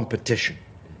in competition.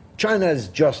 China is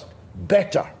just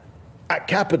better at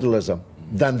capitalism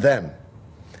than them.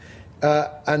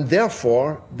 And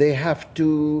therefore, they have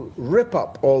to rip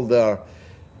up all their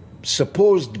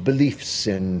supposed beliefs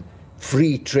in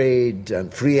free trade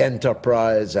and free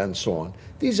enterprise and so on.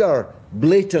 These are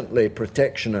blatantly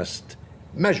protectionist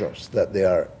measures that they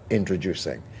are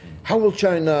introducing. How will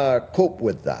China cope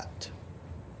with that?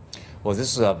 Well,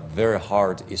 this is very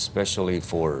hard, especially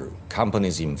for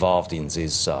companies involved in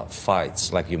these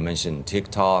fights. Like you mentioned,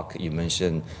 TikTok. You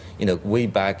mentioned, way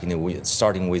back,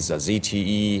 starting with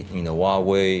ZTE,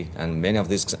 Huawei, and many of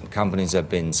these companies have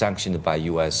been sanctioned by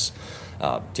U.S.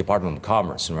 Department of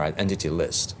Commerce, right? Entity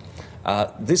list.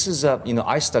 This is,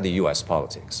 I study U.S.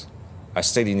 politics. I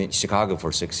stayed in Chicago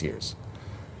for 6 years.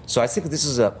 So I think this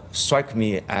is strike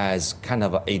me as kind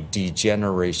of a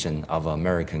degeneration of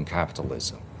American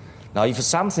capitalism. Now, if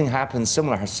something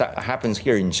similar happens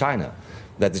here in China,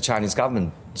 that the Chinese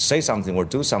government say something or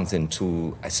do something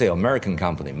to, say, American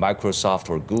company, Microsoft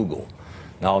or Google.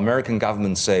 Now, American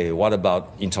government say, what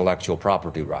about intellectual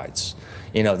property rights?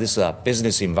 This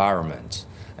business environment,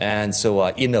 and so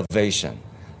innovation,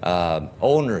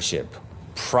 ownership,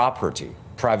 property,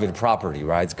 private property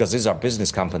rights, because these are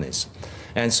business companies.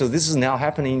 And so this is now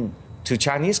happening to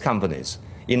Chinese companies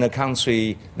in a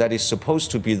country that is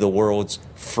supposed to be the world's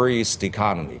freest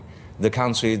economy, the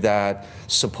country that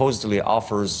supposedly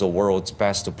offers the world's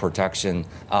best protection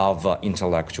of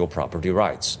intellectual property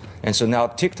rights. And so now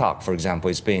TikTok, for example,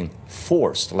 is being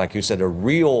forced, like you said, a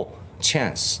real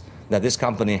chance that this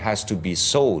company has to be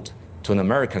sold to an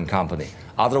American company.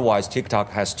 Otherwise, TikTok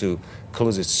has to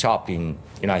close its shop in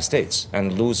the United States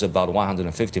and lose about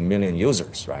 150 million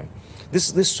users, right?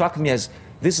 This struck me as,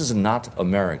 this is not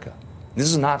America. This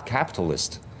is not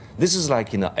capitalist. This is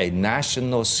like, a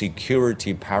national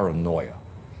security paranoia.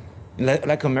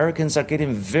 Like Americans are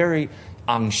getting very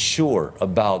unsure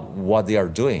about what they are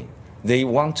doing. They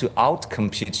want to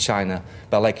outcompete China,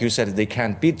 but like you said, they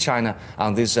can't beat China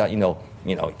on this,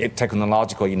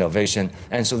 technological innovation.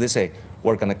 And so they say,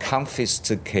 we're going to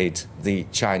confiscate the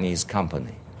Chinese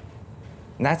company.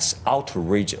 And that's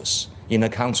outrageous in a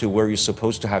country where you're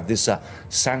supposed to have this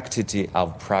sanctity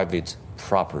of private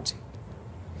property.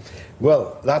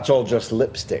 Well, that's all just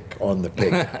lipstick on the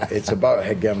pig. It's about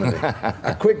hegemony.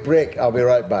 A quick break. I'll be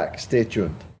right back. Stay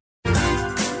tuned.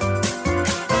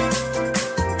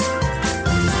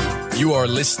 You are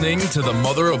listening to the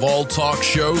Mother of All Talk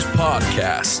Shows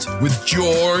podcast with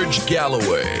George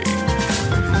Galloway.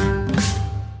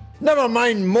 Never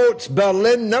mind Moats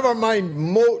Berlin, never mind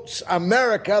Moats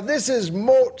America. This is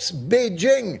Moats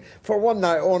Beijing for one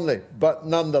night only, but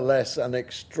nonetheless an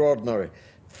extraordinary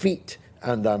feat.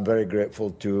 And I'm very grateful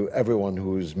to everyone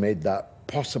who's made that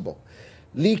possible.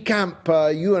 Lee Camp,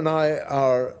 you and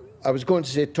I was going to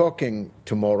say talking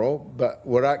tomorrow, but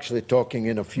we're actually talking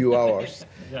in a few hours.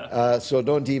 So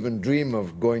don't even dream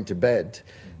of going to bed.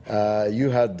 You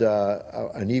had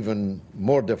an even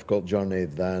more difficult journey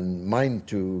than mine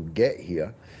to get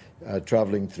here,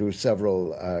 traveling through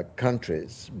several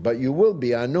countries. But you will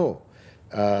be, I know,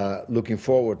 looking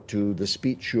forward to the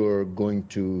speech you're going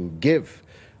to give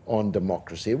on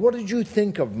democracy. What did you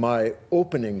think of my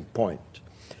opening point?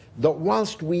 That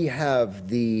whilst we have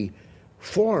the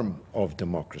form of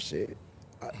democracy,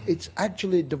 it's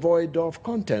actually devoid of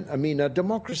content. I mean, a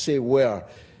democracy where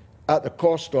at the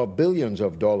cost of billions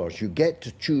of dollars, you get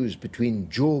to choose between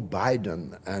Joe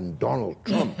Biden and Donald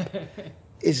Trump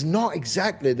is not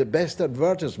exactly the best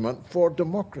advertisement for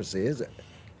democracy, is it?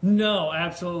 No,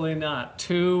 absolutely not.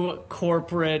 Two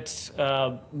corporate,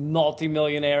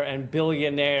 multimillionaire and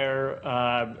billionaire,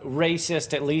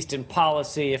 racist, at least in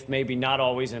policy, if maybe not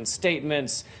always in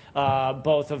statements,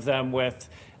 both of them with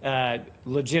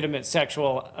legitimate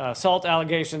sexual assault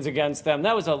allegations against them.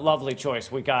 That was a lovely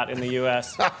choice we got in the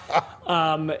U.S.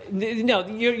 No,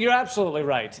 you're absolutely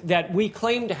right that we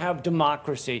claim to have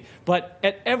democracy, but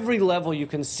at every level you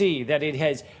can see that it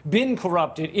has been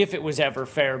corrupted, if it was ever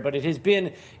fair, but it has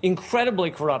been incredibly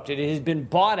corrupted. It has been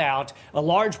bought out. A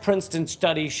large Princeton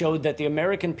study showed that the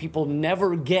American people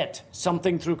never get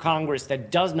something through Congress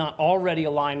that does not already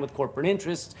align with corporate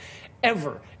interests.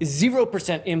 Ever.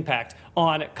 0% impact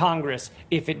on Congress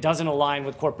if it doesn't align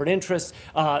with corporate interests.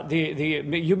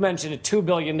 You mentioned $2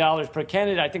 billion per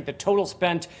candidate. I think the total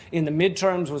spent in the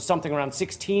midterms was something around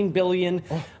 $16 billion.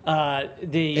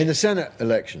 In the Senate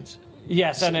elections?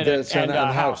 Yes, Senate and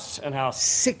House.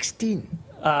 16?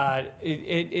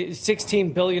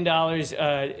 $16 billion.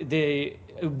 The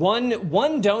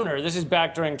one donor, this is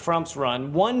back during Trump's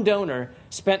run, one donor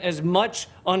spent as much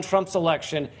on Trump's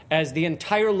election as the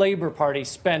entire Labor Party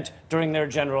spent during their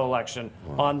general election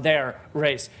on their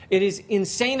race. It is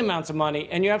insane amounts of money,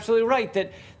 and you're absolutely right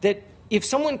that if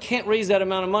someone can't raise that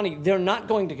amount of money, they're not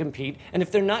going to compete, and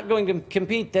if they're not going to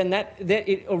compete, then that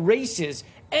it erases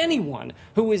anyone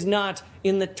who is not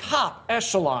in the top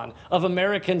echelon of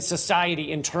American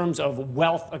society in terms of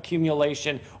wealth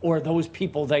accumulation or those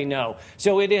people they know.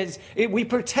 So we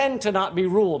pretend to not be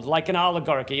ruled like an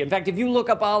oligarchy. In fact, if you look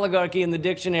up oligarchy in the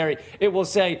dictionary, it will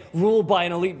say ruled by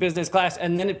an elite business class,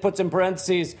 and then it puts in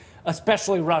parentheses,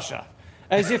 especially Russia,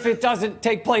 as if it doesn't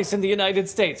take place in the United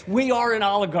States. We are an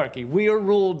oligarchy. We are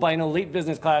ruled by an elite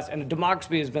business class, and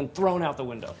democracy has been thrown out the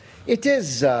window. It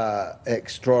is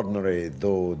extraordinary,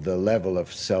 though, the level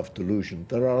of self-delusion.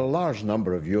 There are a large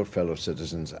number of your fellow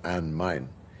citizens and mine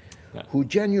who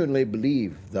genuinely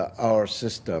believe that our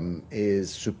system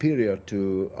is superior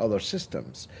to other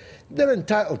systems. They're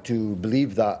entitled to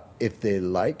believe that if they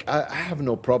like. I have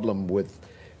no problem with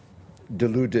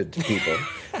deluded people.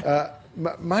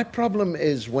 My problem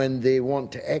is when they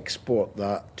want to export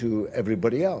that to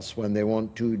everybody else, when they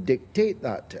want to dictate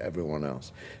that to everyone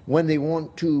else, when they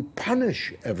want to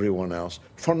punish everyone else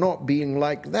for not being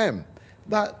like them.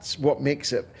 That's what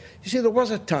makes it. You see, there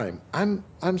was a time,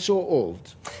 I'm so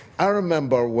old, I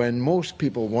remember when most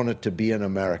people wanted to be an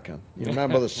American. You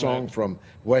remember the song from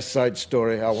West Side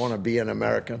Story, I Want to Be an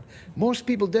American? Most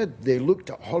people did. They looked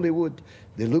at Hollywood,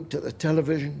 they looked at the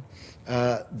television,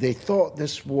 they thought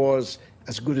this was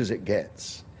as good as it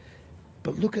gets.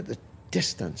 But look at the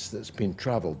distance that's been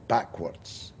traveled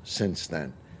backwards since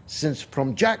then. Since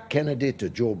from Jack Kennedy to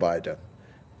Joe Biden.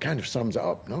 Kind of sums it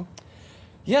up, no?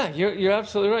 Yeah, you're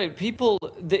absolutely right. People,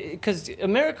 because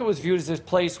America was viewed as this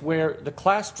place where the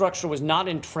class structure was not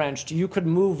entrenched. You could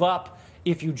move up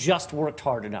if you just worked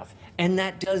hard enough. And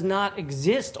that does not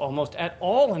exist almost at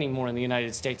all anymore in the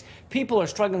United States. People are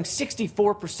struggling.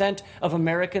 64% of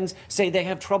Americans say they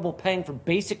have trouble paying for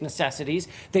basic necessities.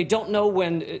 They don't know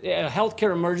when a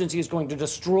healthcare emergency is going to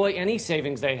destroy any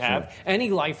savings they have, any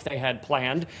life they had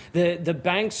planned. The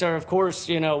banks are, of course,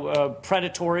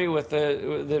 predatory with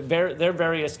their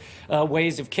various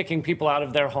ways of kicking people out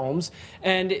of their homes.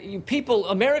 And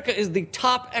America is the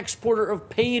top exporter of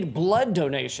paid blood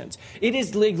donations. It It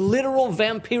is like literal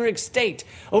vampiric state.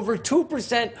 Over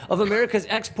 2% of America's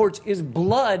exports is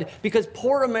blood because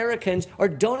poor Americans are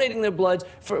donating their blood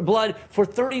for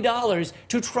 $30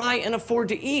 to try and afford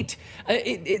to eat.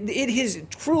 It has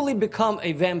truly become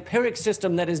a vampiric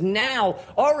system that is now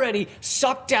already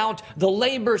sucked out the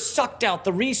labor, sucked out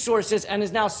the resources, and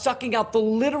is now sucking out the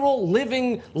literal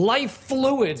living life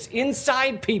fluids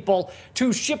inside people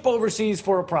to ship overseas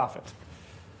for a profit.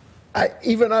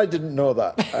 Even I didn't know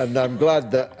that, and I'm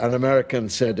glad that an American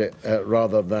said it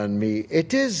rather than me.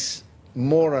 It is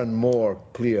more and more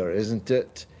clear, isn't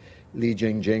it, Li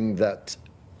Jingjing, that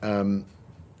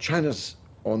China's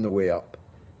on the way up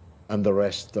and the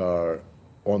rest are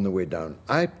on the way down.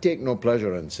 I take no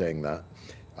pleasure in saying that.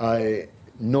 I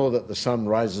know that the sun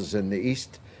rises in the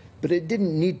east, but it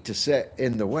didn't need to set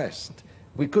in the west.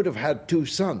 We could have had two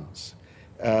suns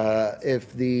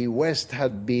if the West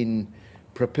had been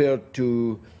prepared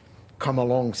to come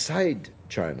alongside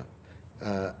China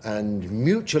and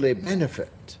mutually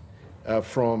benefit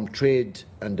from trade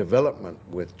and development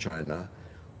with China.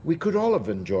 We could all have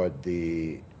enjoyed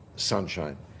the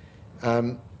sunshine.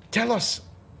 Tell us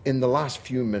in the last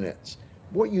few minutes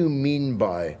what you mean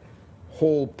by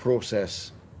whole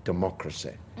process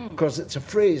democracy, because it's a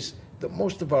phrase that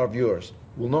most of our viewers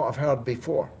will not have heard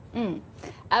before.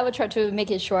 I will try to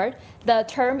make it short. The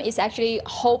term is actually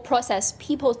whole process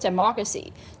people's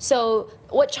democracy. So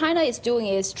what China is doing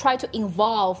is try to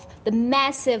involve the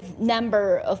massive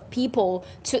number of people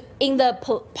in the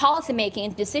policy making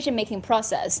and decision making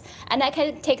process. And I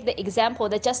can take the example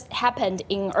that just happened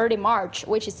in early March,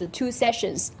 which is the 2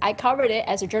 sessions. I covered it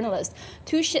as a journalist.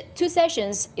 Two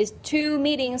sessions is 2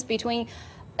 meetings between.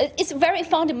 It's a very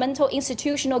fundamental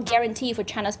institutional guarantee for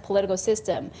China's political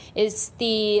system. It's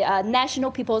the National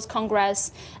People's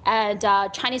Congress and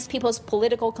Chinese People's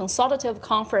Political Consultative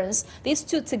Conference. These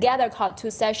two together called 2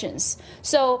 sessions.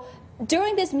 So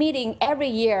during this meeting every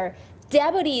year,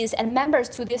 deputies and members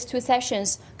to these 2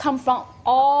 sessions come from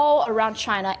all around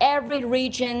China. Every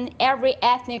region, every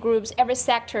ethnic groups, every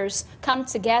sectors come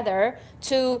together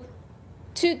to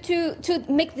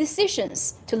make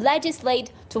decisions, to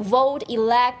legislate, to vote,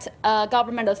 elect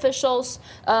government officials,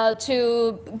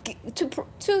 to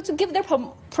give their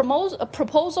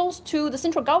proposals to the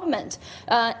central government.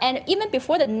 And even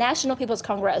before the National People's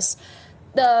Congress,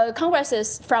 the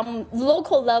congresses from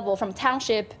local level, from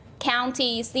township,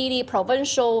 county, city,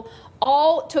 provincial,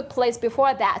 all took place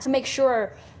before that to make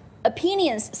sure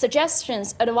opinions,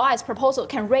 suggestions, advice, proposal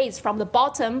can raise from the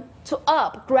bottom to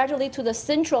up, gradually to the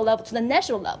central level, to the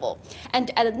national level.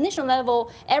 And at the national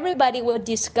level, everybody will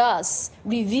discuss,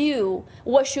 review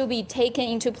what should be taken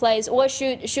into place, what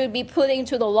should be put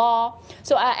into the law.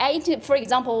 So for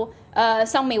example,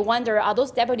 some may wonder, are those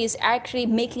deputies actually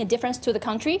making a difference to the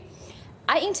country?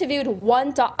 I interviewed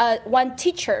one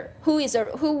teacher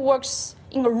who works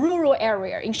in a rural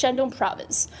area in Shandong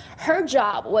province. Her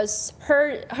job was,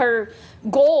 her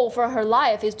goal for her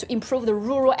life is to improve the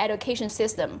rural education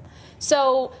system.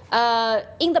 So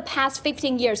in the past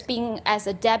 15 years being as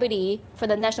a deputy for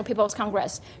the National People's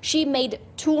Congress, she made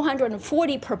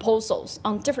 240 proposals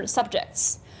on different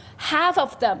subjects. Half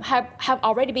of them have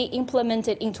already been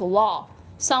implemented into law.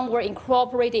 Some were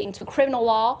incorporated into criminal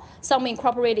law, some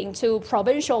incorporated into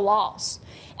provincial laws.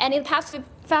 And in the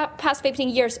past 15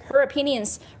 years, her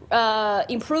opinions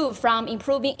improved from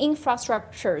improving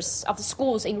infrastructures of the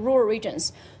schools in rural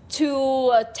regions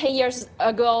to 10 years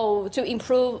ago to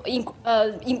improve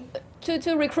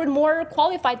to recruit more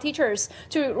qualified teachers,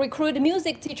 to recruit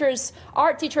music teachers,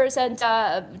 art teachers, and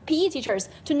PE teachers.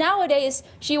 To nowadays,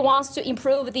 she wants to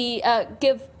improve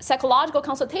give psychological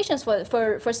consultations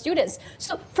for students.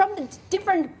 So from the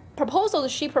different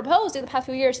proposals she proposed in the past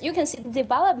few years, you can see the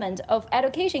development of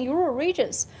education in rural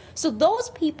regions. So those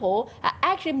people are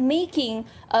actually making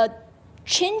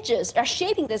changes, are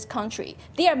shaping this country.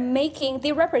 They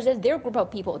represent their group of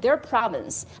people, their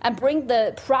province, and bring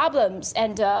the problems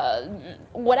and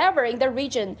whatever in their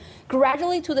region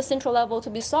gradually to the central level to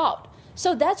be solved.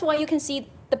 So that's why you can see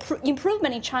the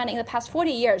improvement in China in the past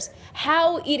 40 years,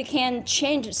 how it can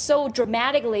change so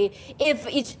dramatically if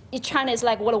China is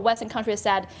like what a Western country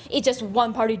said, it's just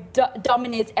one party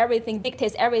dominates everything,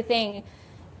 dictates everything.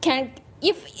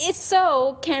 If it's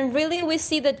so, can really we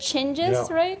see the changes,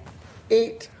 right?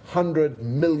 800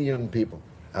 million people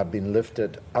have been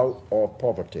lifted out of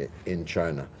poverty in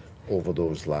China over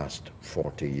those last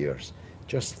 40 years.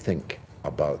 Just think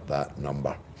about that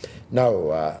number.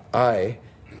 Now, I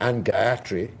and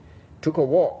Gayatri took a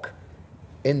walk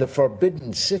in the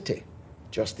Forbidden City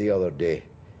just the other day.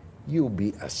 You'll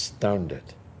be astounded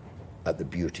at the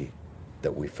beauty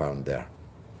that we found there.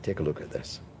 Take a look at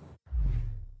this.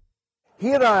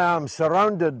 Here I am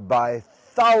surrounded by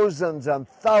thousands and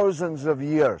thousands of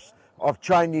years of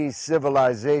Chinese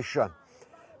civilization,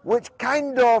 which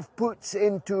kind of puts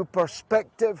into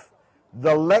perspective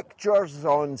the lectures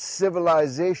on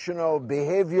civilizational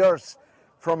behaviors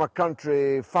from a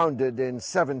country founded in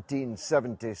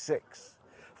 1776,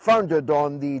 founded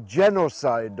on the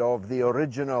genocide of the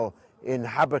original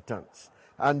inhabitants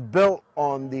and built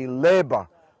on the labor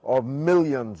of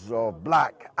millions of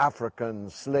black African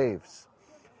slaves.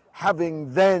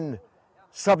 Having then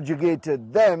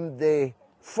subjugated them, they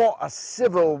fought a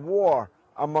civil war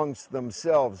amongst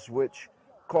themselves, which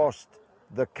cost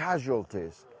the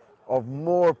casualties of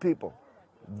more people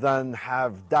than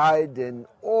have died in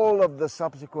all of the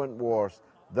subsequent wars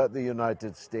that the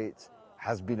United States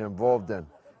has been involved in.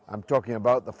 I'm talking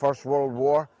about the First World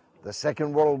War, the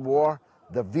Second World War,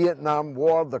 the Vietnam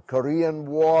War, the Korean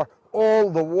War,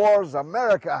 all the wars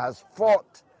America has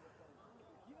fought.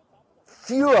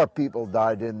 Fewer people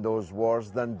died in those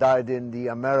wars than died in the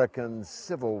American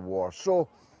Civil War. So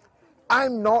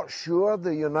I'm not sure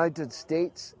the United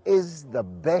States is the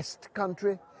best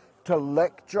country to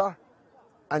lecture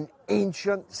an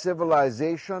ancient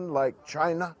civilization like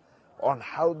China on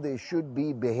how they should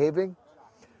be behaving.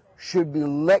 Should be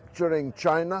lecturing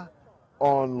China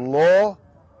on law,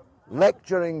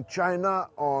 lecturing China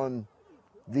on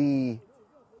the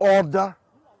order,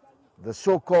 the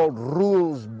so-called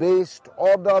rules-based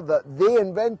order that they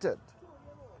invented,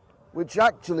 which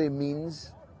actually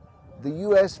means the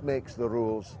US makes the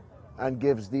rules and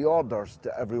gives the orders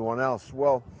to everyone else.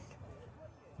 Well,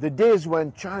 the days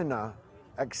when China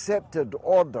accepted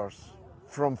orders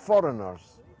from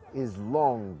foreigners is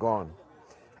long gone.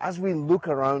 As we look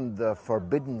around the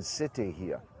Forbidden City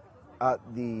here at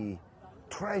the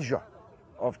treasure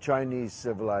of Chinese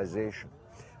civilization,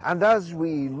 and as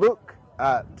we look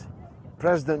at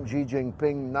President Xi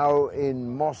Jinping now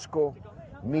in Moscow,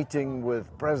 meeting with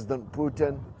President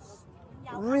Putin,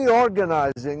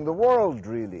 reorganizing the world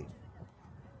really,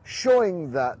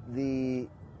 showing that the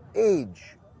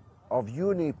age of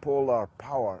unipolar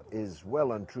power is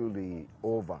well and truly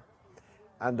over.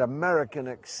 And American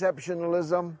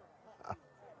exceptionalism,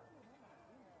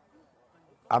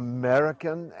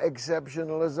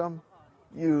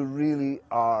 you really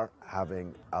are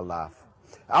having a laugh.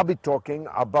 I'll be talking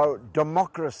about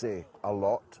democracy a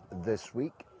lot this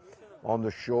week on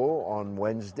the show on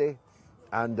Wednesday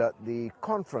and at the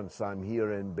conference I'm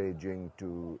here in Beijing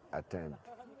to attend.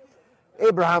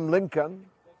 Abraham Lincoln,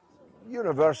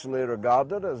 universally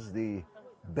regarded as the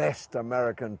best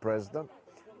American president,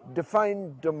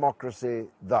 defined democracy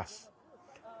thus.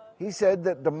 He said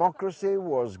that democracy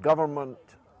was government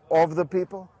of the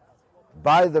people,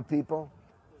 by the people,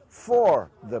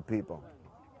 for the people.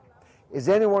 Is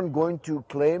anyone going to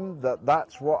claim that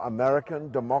that's what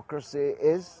American democracy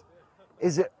is?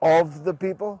 Is it of the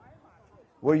people,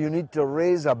 where you need to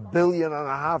raise $1.5 billion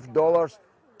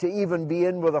to even be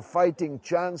in with a fighting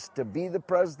chance to be the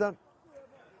president?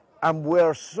 And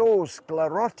where so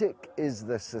sclerotic is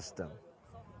the system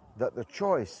that the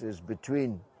choice is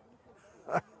between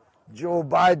Joe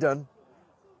Biden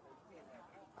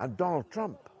and Donald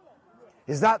Trump.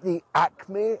 Is that the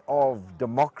acme of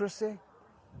democracy?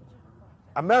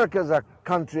 America's a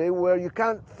country where you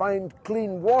can't find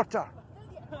clean water.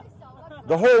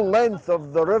 The whole length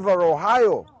of the River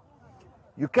Ohio,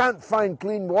 you can't find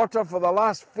clean water for the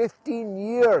last 15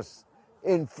 years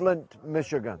in Flint,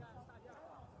 Michigan,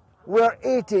 where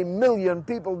 80 million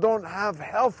people don't have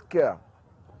health care,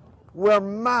 where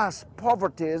mass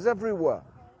poverty is everywhere.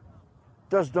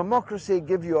 Does democracy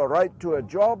give you a right to a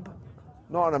job?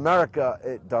 Not in America,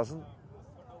 it doesn't.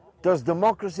 Does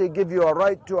democracy give you a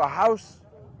right to a house?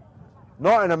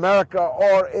 Not in America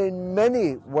or in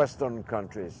many Western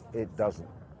countries, it doesn't.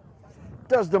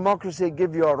 Does democracy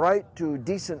give you a right to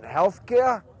decent health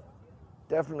care?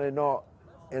 Definitely not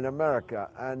in America,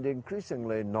 and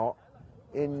increasingly not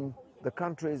in the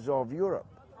countries of Europe,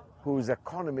 whose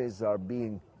economies are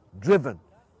being driven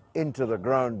into the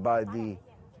ground by the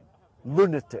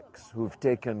lunatics who've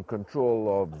taken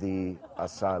control of the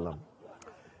asylum.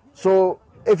 So,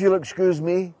 if you'll excuse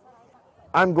me,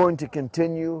 I'm going to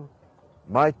continue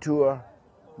my tour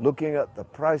looking at the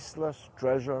priceless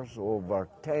treasures over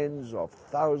tens of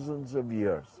thousands of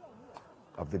years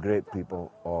of the great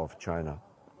people of China.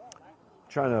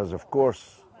 China is, of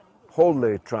course,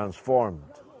 wholly transformed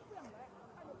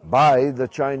by the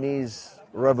Chinese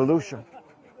Revolution.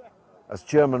 As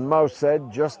Chairman Mao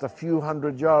said, just a few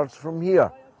hundred yards from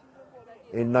here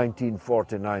in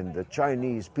 1949, the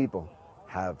Chinese people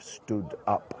have stood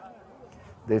up.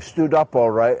 They've stood up all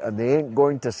right, and they ain't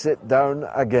going to sit down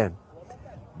again.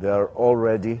 They're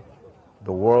already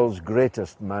the world's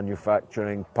greatest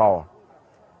manufacturing power.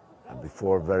 And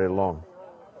before very long,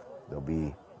 they'll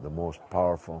be the most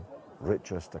powerful,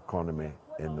 richest economy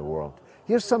in the world.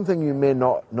 Here's something you may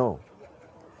not know.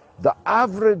 The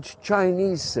average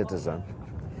Chinese citizen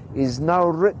is now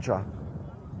richer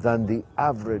than the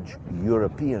average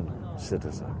European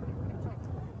citizen.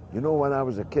 You know, when I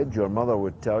was a kid, your mother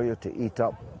would tell you to eat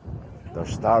up. They're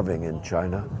starving in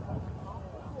China.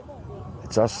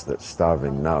 It's us that's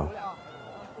starving now.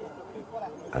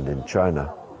 And in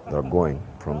China, they're going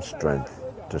from strength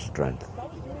to strength.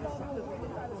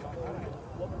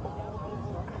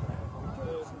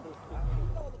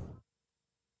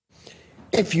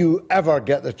 If you ever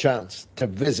get the chance to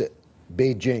visit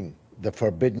Beijing, the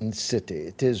Forbidden City,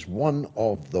 it is one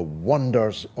of the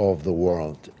wonders of the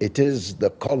world. It is the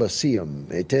Colosseum.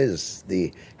 It is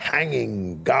the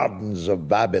Hanging Gardens of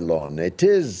Babylon. It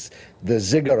is the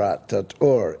Ziggurat at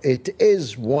Ur. It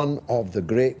is one of the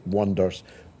great wonders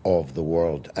of the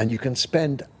world. And you can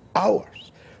spend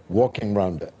hours walking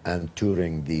around it and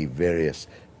touring the various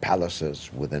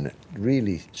palaces within it.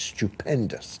 Really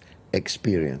stupendous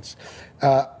experience.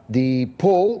 The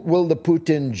poll, will the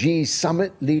Putin-Xi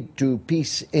summit lead to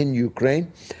peace in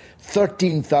Ukraine?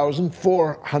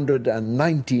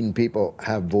 13,419 people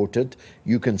have voted.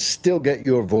 You can still get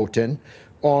your vote in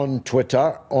on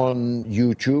Twitter, on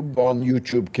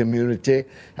YouTube Community,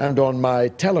 and on my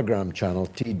Telegram channel,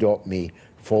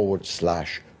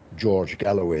 t.me/George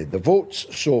Galloway. The votes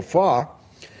so far: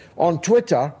 on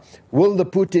Twitter, will the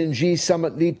Putin-Xi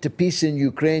summit lead to peace in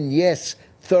Ukraine? Yes,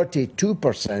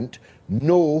 32%.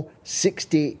 No,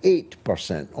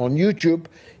 68%. On YouTube,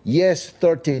 yes,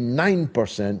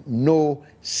 39%. No,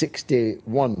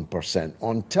 61%.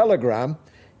 On Telegram,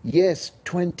 yes,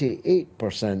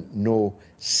 28%. No,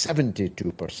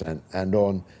 72%. And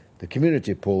on the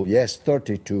community poll, yes,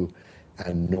 32%,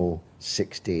 and no,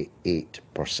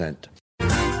 68%.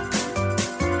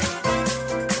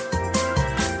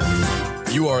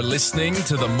 You are listening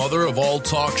to the Mother of All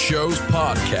Talk Shows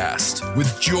podcast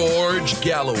with George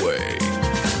Galloway.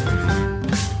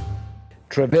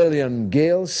 Trevelyan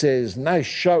Gale says, nice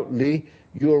shout, Lee.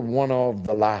 You're one of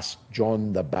the last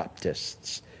John the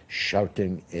Baptists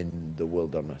shouting in the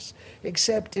wilderness.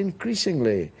 Except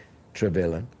increasingly,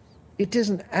 Trevelyan, it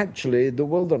isn't actually the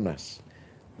wilderness.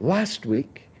 Last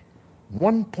week,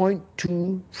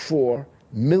 1.24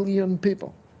 million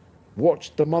people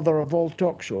watched the mother of all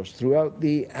talk shows throughout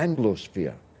the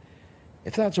Anglosphere.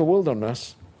 If that's a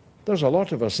wilderness, there's a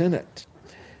lot of us in it.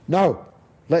 Now,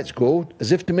 let's go,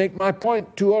 as if to make my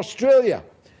point, to Australia,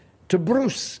 to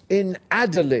Bruce in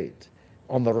Adelaide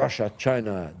on the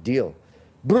Russia-China deal.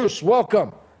 Bruce,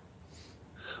 welcome.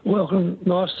 Welcome.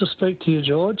 Nice to speak to you,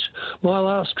 George. My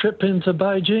last trip into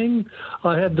Beijing,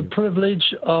 I had the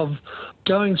privilege of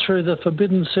going through the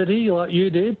Forbidden City like you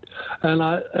did, and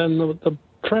the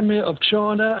Premier of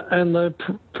China and the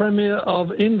Premier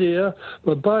of India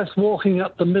were both walking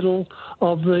up the middle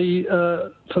of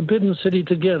the Forbidden City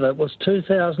together. It was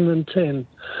 2010.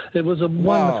 It was a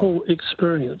wonderful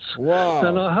experience. Wow.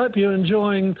 And I hope you're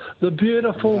enjoying the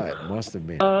beautiful, Yeah, it must have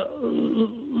been.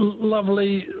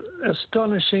 lovely,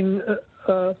 astonishing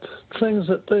things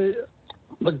that the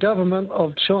government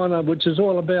of China, which is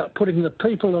all about putting the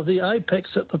people of the apex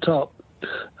at the top,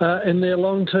 in their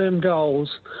long-term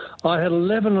goals. I had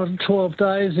 11 or 12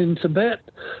 days in Tibet,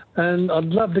 and I'd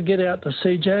love to get out to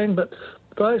Xinjiang, but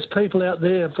those people out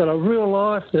there have got a real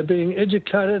life. They're being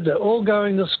educated. They're all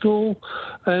going to school,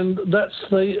 and that's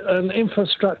an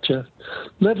infrastructure,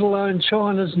 let alone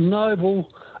China's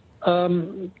noble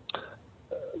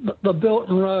the Belt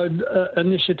and Road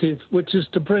Initiative, which is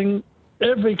to bring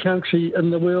every country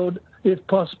in the world, if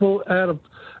possible, out of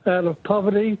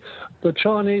poverty. The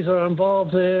Chinese are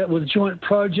involved there with joint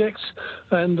projects,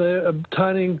 and they're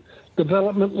obtaining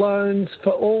development loans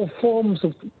for all forms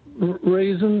of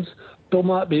reasons. There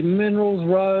might be minerals,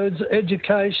 roads,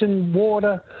 education,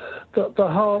 water, the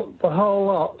whole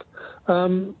lot.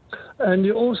 And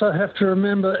you also have to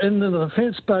remember, in the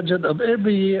defence budget of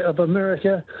every year of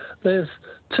America, there's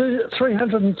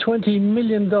 $320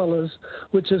 million,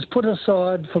 which is put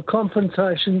aside for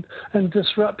confrontation and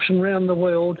disruption around the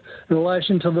world in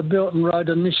relation to the Belt and Road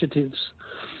initiatives.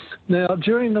 Now,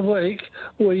 during the week,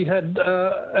 we had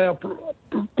our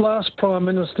last Prime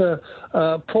Minister,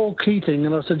 Paul Keating,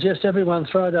 and I suggest everyone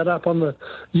throw that up on the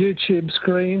YouTube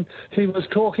screen. He was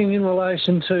talking in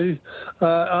relation to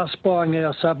us buying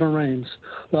our submarines.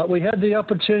 Like, we had the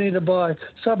opportunity to buy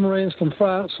submarines from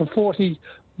France for $40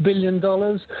 billion,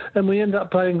 and we end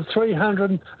up paying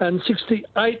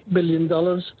 $368 billion.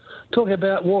 Talking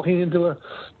about walking into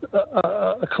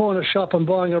a corner shop and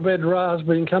buying a red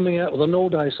raspberry and coming out with an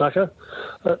all-day sucker.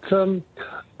 But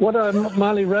what I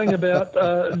mainly rang about,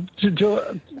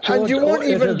 George, and you won't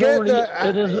even get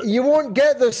you won't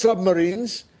get the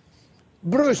submarines,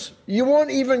 Bruce. You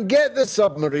won't even get the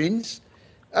submarines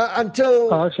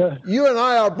until you and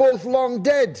I are both long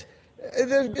dead.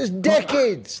 There's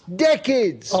decades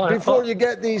before you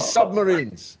get these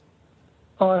submarines.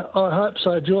 I hope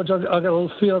so, George. I've got a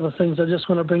few other things I just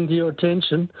want to bring to your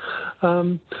attention.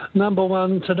 Number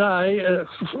one, today,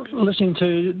 listening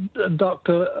to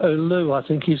Dr. Liu, I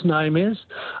think his name is,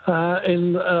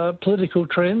 in political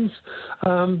trends,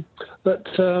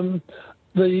 that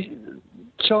the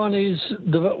Chinese,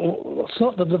 it's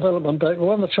not the development bank,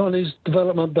 one of the Chinese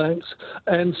development banks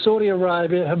and Saudi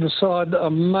Arabia have decided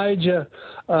a major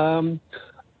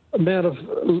amount of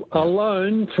a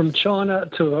loan from China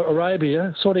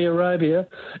to Saudi Arabia,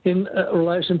 in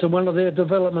relation to one of their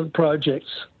development projects.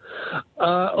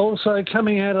 Also,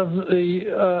 coming out of the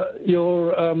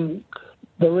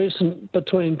recent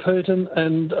between Putin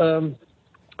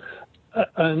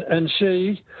and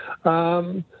Xi,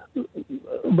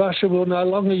 Russia will no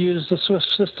longer use the SWIFT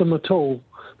system at all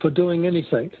for doing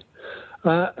anything.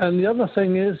 And the other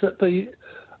thing is that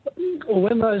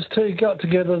when those two got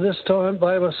together this time,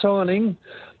 they were signing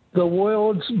the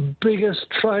world's biggest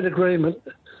trade agreement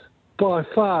by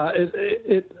far.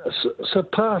 It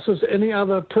surpasses any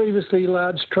other previously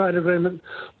large trade agreement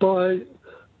by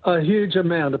a huge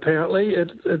amount, apparently.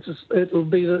 It will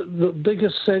be the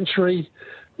biggest century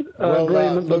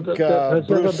agreement that has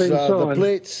Bruce, ever been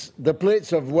signed. The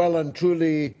plates have well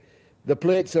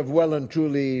and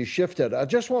truly shifted. I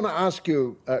just want to ask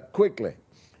you quickly.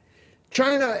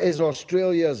 China is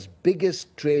Australia's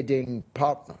biggest trading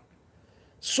partner.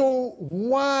 So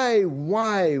why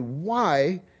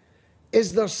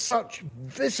is there such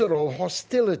visceral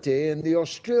hostility in the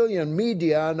Australian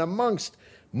media and amongst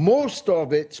most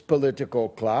of its political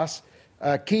class?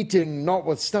 Keating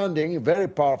notwithstanding, very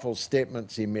powerful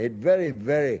statements he made, very,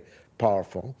 very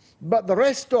powerful. But the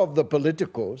rest of the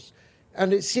politicos,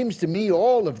 and it seems to me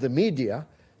all of the media,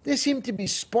 they seem to be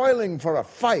spoiling for a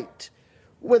fight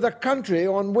with a country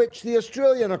on which the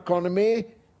Australian economy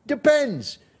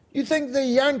depends. You think the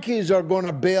Yankees are going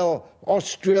to bail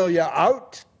Australia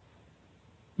out?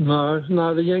 No,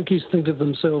 the Yankees think of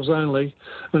themselves only.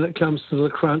 When it comes to the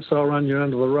crunch, they'll run you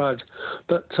under the rug.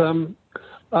 But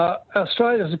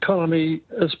Australia's economy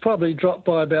has probably dropped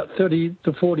by about 30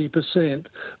 to 40%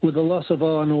 with the loss of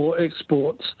iron ore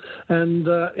exports. And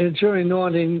during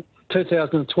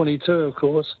 2022, of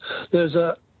course, there's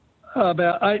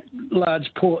about 8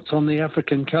 large ports on the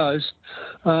African coast,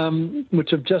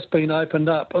 which have just been opened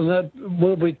up, and that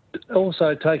will be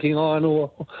also taking iron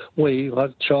ore. We,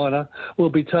 like China, will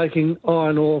be taking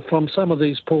iron ore from some of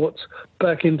these ports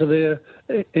back into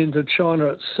China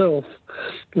itself.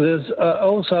 There's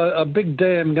also a big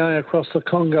dam going across the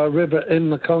Congo River in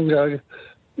the Congo,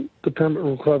 the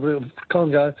Permanent Republic of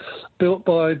Congo, built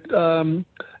by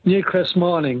Newcrest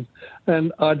Mining.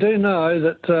 And I do know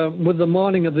that with the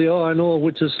mining of the iron ore,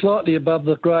 which is slightly above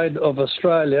the grade of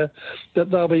Australia,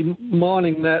 that they'll be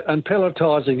mining that and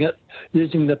pelletising it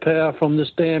using the power from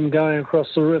this dam going across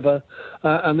the river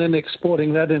and then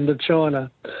exporting that into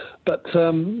China. But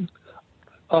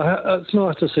it's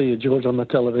nice to see you, George, on the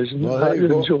television. Well, I hope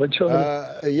you enjoyed,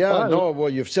 Well,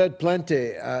 you've said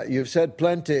plenty. You've said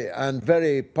plenty, and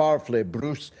very powerfully,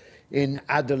 Bruce, in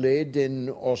Adelaide, in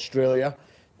Australia.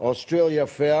 Australia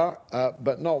fair,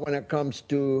 but not when it comes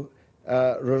to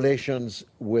relations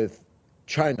with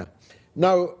China.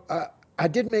 Now, I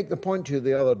did make the point to you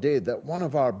the other day that one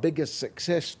of our biggest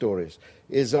success stories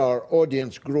is our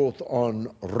audience growth on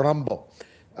Rumble.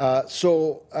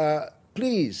 So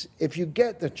please, if you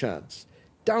get the chance,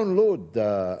 download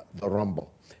the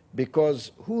Rumble,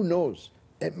 because who knows,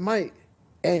 it might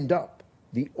end up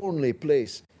the only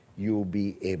place you'll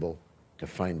be able to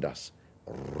find us.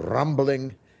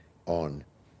 Rumbling on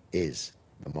is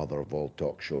the mother of all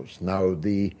talk shows. Now,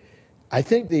 I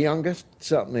think the youngest,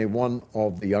 certainly one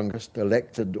of the youngest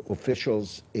elected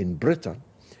officials in Britain,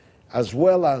 as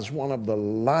well as one of the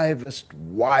livest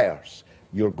wires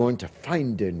you're going to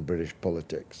find in British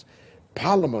politics.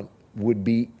 Parliament would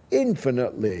be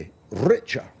infinitely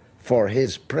richer for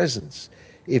his presence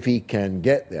if he can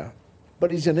get there.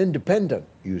 But he's an independent,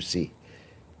 you see.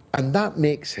 And that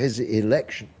makes his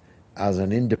election as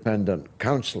an independent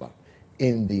councillor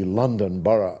in the London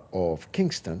borough of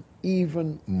Kingston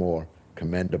even more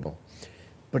commendable.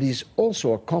 But he's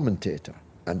also a commentator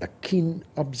and a keen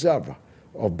observer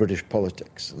of British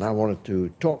politics. And I wanted to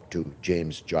talk to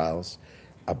James Giles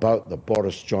about the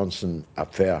Boris Johnson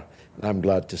affair. And I'm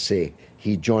glad to say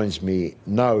he joins me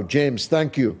now. James,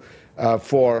 thank you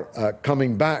for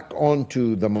coming back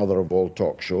onto the Mother of All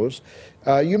talk shows.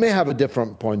 You may have a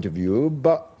different point of view,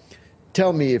 but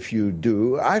tell me if you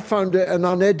do. I found it an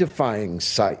unedifying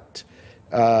sight.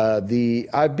 I've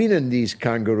been in these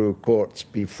kangaroo courts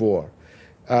before,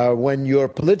 when your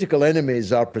political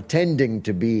enemies are pretending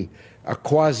to be a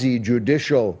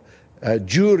quasi-judicial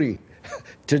jury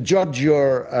to judge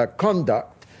your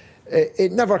conduct.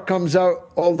 It never comes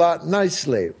out all that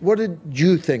nicely. What did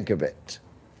you think of it?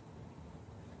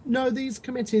 No, these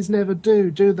committees never do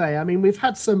they? I mean, we've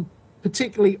had some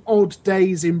particularly odd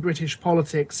days in British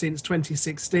politics since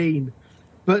 2016.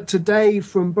 But today,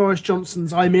 from Boris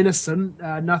Johnson's "I'm innocent,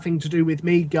 nothing to do with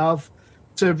me, Gov,"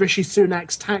 to Rishi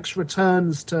Sunak's tax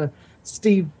returns, to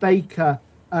Steve Baker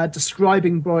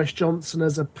describing Boris Johnson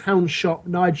as a pound shop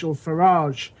Nigel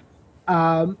Farage,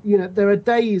 there are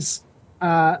days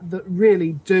that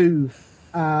really do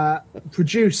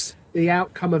produce the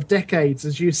outcome of decades,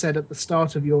 as you said at the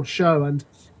start of your show, and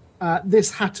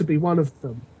this had to be one of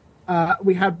them.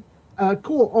 We had a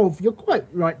core of, you're quite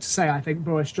right to say, I think,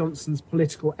 Boris Johnson's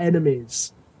political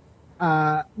enemies,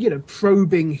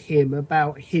 probing him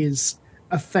about his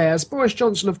affairs. Boris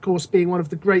Johnson, of course, being one of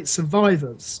the great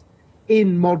survivors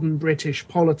in modern British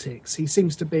politics. He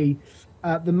seems to be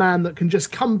the man that can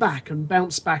just come back and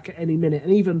bounce back at any minute.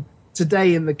 And even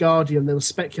today in The Guardian, there was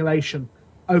speculation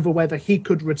over whether he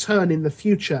could return in the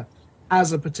future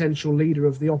as a potential leader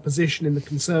of the opposition in the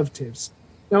Conservatives.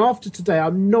 Now, after today,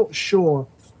 I'm not sure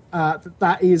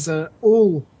that is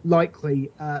all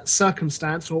likely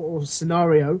circumstance or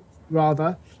scenario,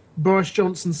 rather. Boris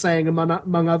Johnson saying,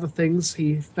 among other things,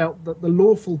 he felt that the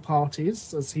lawful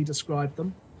parties, as he described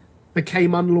them,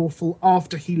 became unlawful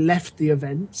after he left the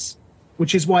events,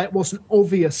 which is why it wasn't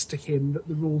obvious to him that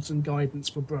the rules and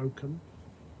guidance were broken.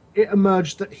 It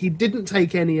emerged that he didn't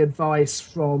take any advice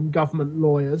from government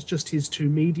lawyers, just his two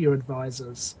media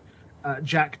advisors,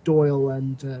 Jack Doyle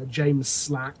and James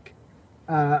Slack,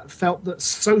 felt that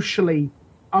socially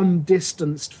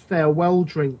undistanced farewell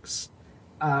drinks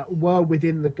were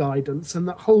within the guidance, and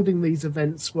that holding these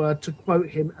events were, to quote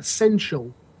him,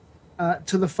 essential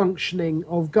to the functioning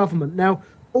of government. Now,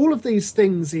 all of these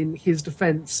things in his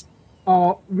defence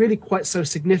are really quite so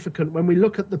significant when we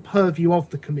look at the purview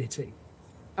of the committee.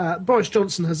 Boris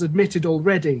Johnson has admitted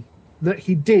already that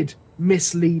he did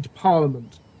mislead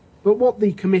Parliament, but what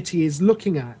the committee is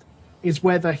looking at is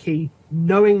whether he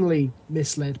knowingly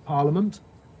misled Parliament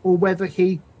or whether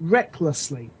he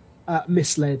recklessly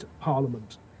misled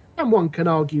Parliament. And one can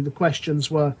argue the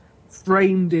questions were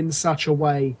framed in such a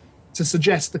way to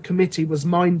suggest the committee was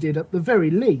minded, at the very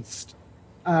least,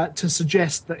 to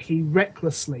suggest that he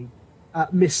recklessly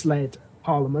misled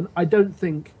Parliament. I don't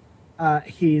think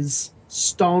his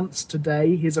stance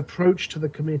today, his approach to the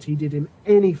committee, did him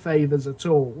any favours at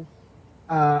all.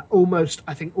 Almost,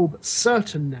 I think, all but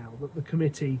certain now that the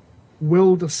committee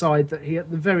will decide that he,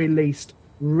 at the very least,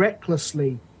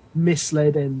 recklessly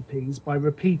misled MPs by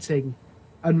repeating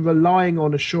and relying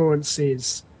on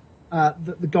assurances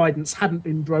that the guidance hadn't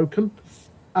been broken.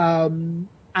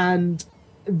 And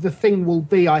the thing will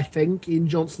be, I think, in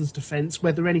Johnson's defence,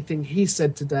 whether anything he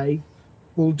said today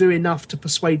will do enough to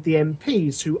persuade the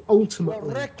MPs who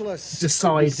ultimately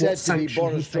decide what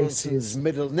sanction he faces,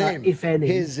 middle name, if any.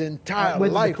 His entire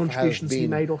whether life the contributions has been he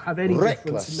made will have any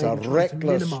reckless, difference in a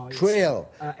reckless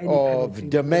trail of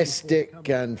domestic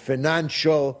and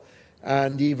financial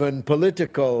and even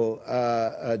political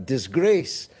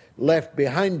disgrace left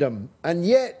behind him. And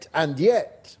yet,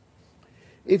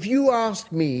 if you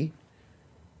ask me,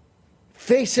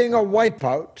 facing a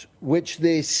wipeout, which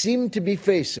they seem to be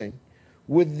facing,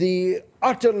 with the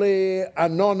utterly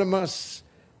anonymous,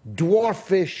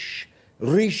 dwarfish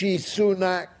Rishi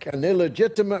Sunak, an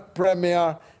illegitimate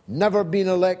premier, never been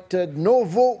elected, no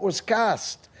vote was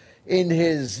cast in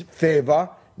his favour,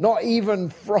 not even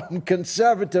from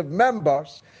Conservative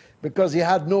members, because he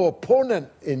had no opponent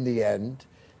in the end,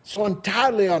 so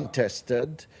entirely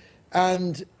untested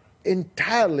and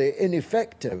entirely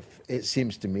ineffective, it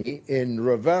seems to me, in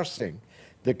reversing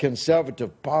the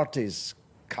Conservative Party's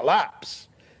collapse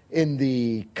in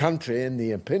the country, in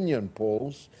the opinion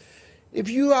polls. If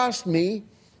you ask me,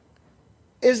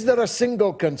 is there a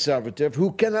single Conservative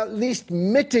who can at least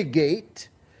mitigate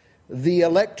the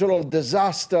electoral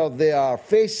disaster they are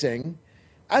facing,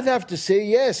 I'd have to say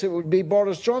yes, it would be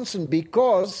Boris Johnson,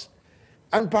 because,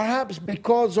 and perhaps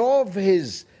because of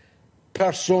his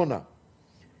persona,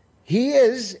 he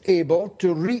is able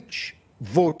to reach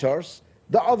voters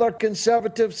that other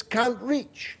Conservatives can't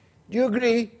reach. Do you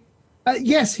agree?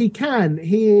 Yes, he can.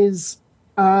 He is,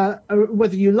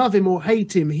 whether you love him or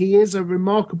hate him, he is a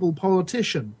remarkable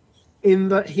politician in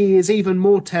that he is even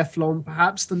more Teflon,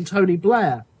 perhaps, than Tony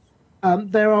Blair.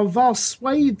 There are vast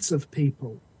swathes of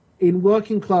people in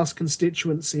working-class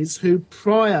constituencies who,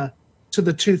 prior to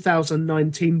the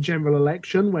 2019 general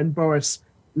election, when Boris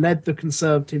led the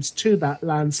Conservatives to that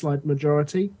landslide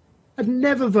majority, had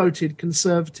never voted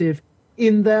Conservative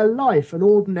in their life and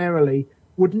ordinarily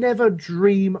would never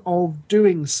dream of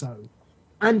doing so.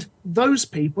 And those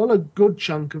people, a good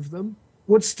chunk of them,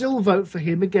 would still vote for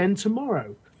him again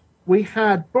tomorrow. We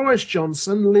had Boris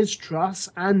Johnson, Liz Truss,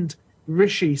 and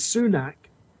Rishi Sunak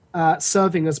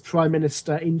serving as Prime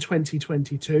Minister in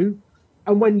 2022.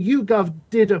 And when YouGov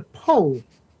did a poll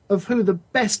of who the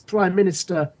best Prime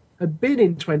Minister had been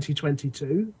in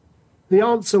 2022, the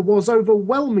answer was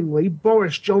overwhelmingly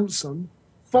Boris Johnson,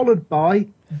 followed by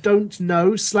don't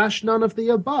know / none of the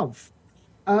above.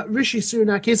 Rishi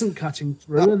Sunak isn't cutting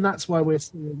through, and that's why we're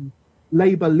seeing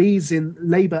Labour leads in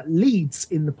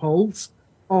the polls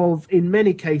of, in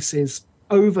many cases,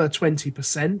 over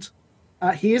 20%.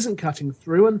 He isn't cutting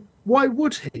through, and why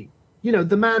would he? You know,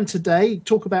 the man today,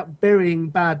 talk about burying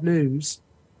bad news,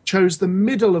 chose the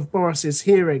middle of Boris's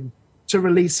hearing to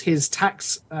release his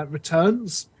tax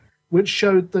returns, which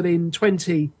showed that in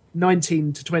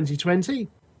 2019 to 2020,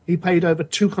 he paid over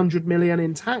 200 million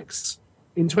in tax.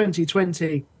 In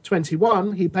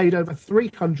 2020-21, he paid over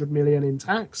 300 million in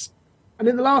tax. And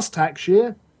in the last tax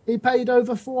year, he paid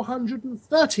over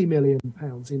 430 million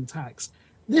pounds in tax.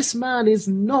 This man is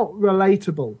not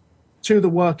relatable to the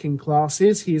working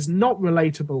classes. He is not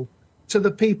relatable to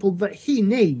the people that he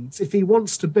needs if he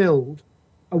wants to build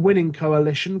a winning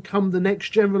coalition come the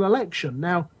next general election.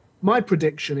 Now, my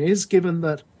prediction is, given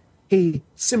that he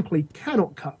simply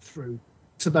cannot cut through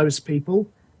to those people,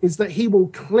 is that he will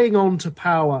cling on to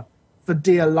power for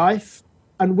dear life,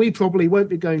 and we probably won't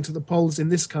be going to the polls in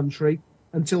this country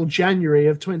until January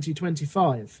of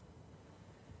 2025.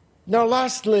 Now,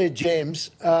 lastly, James,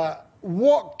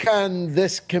 what can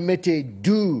this committee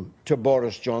do to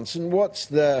Boris Johnson? What's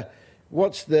the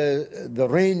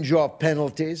range of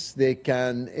penalties they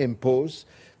can impose?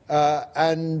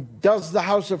 And does the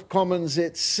House of Commons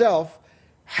itself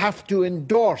have to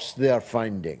endorse their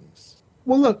findings?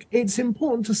 Well, look, it's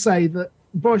important to say that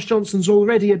Boris Johnson's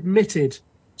already admitted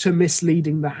to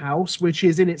misleading the House, which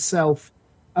is in itself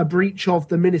a breach of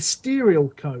the ministerial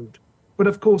code. But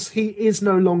of course, he is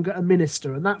no longer a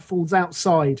minister, and that falls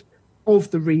outside of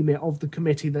the remit of the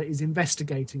committee that is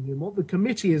investigating him. What the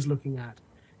committee is looking at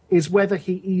is whether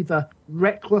he either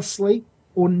recklessly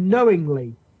or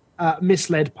knowingly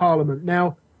misled Parliament.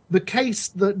 Now, the case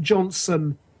that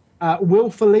Johnson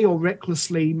willfully or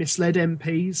recklessly misled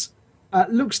MPs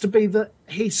looks to be that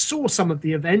he saw some of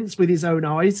the events with his own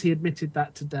eyes. He admitted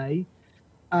that today.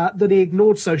 That he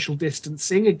ignored social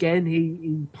distancing. Again,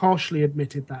 he partially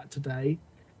admitted that today.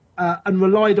 And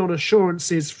relied on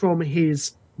assurances from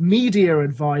his media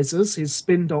advisors, his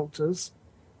spin doctors,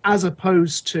 as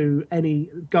opposed to any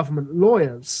government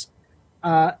lawyers,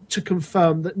 to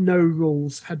confirm that no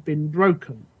rules had been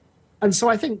broken. And so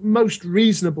I think most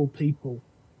reasonable people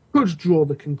could draw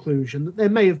the conclusion that there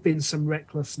may have been some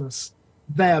recklessness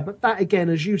there. But that, again,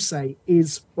 as you say,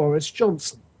 is Boris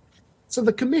Johnson. So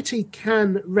the committee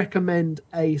can recommend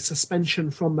a suspension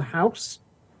from the House.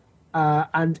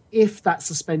 And if that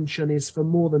suspension is for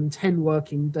more than 10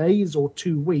 working days or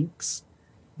 2 weeks,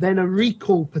 then a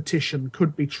recall petition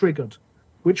could be triggered,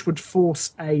 which would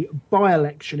force a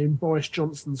by-election in Boris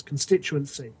Johnson's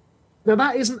constituency. Now,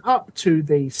 that isn't up to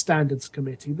the Standards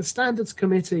Committee. The Standards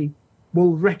Committee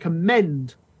will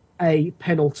recommend a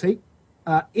penalty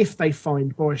if they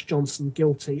find Boris Johnson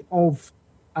guilty of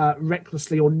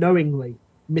recklessly or knowingly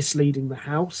misleading the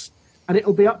House. And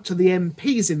it'll be up to the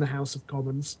MPs in the House of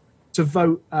Commons to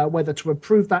vote whether to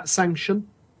approve that sanction,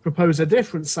 propose a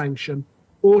different sanction,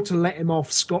 or to let him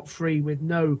off scot-free with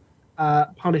no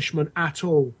punishment at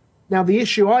all. Now, the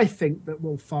issue I think that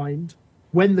we'll find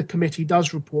when the committee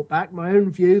does report back, my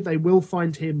own view, they will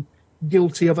find him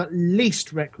guilty of at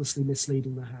least recklessly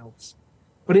misleading the House.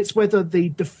 But it's whether the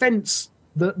defence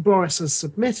that Boris has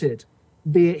submitted,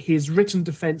 be it his written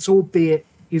defence or be it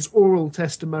his oral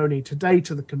testimony today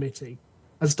to the committee,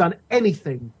 has done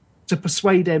anything to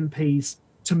persuade MPs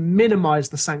to minimise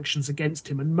the sanctions against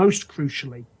him, and most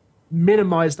crucially,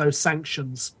 minimise those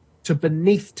sanctions to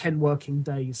beneath 10 working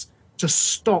days to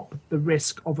stop the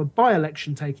risk of a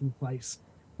by-election taking place,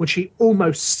 which he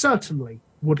almost certainly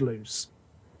would lose.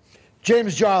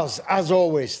 James Giles, as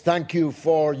always, thank you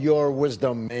for your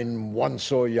wisdom in One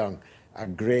So Young. a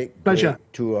great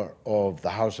tour of the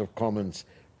House of Commons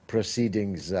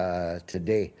proceedings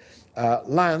today.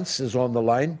 Lance is on the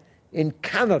line in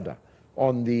Canada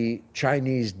on the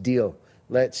Chinese deal.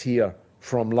 Let's hear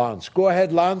from Lance. Go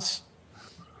ahead, Lance.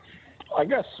 I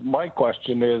guess my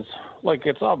question is, like,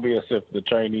 it's obvious if the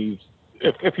Chinese,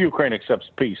 if Ukraine accepts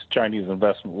peace, Chinese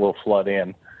investment will flood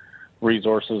in,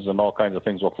 resources and all kinds of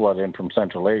things will flood in from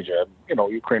Central Asia. You know,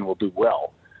 Ukraine will do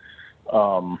well.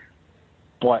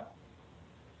 But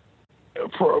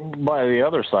by the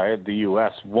other side, the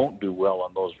U.S. won't do well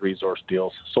on those resource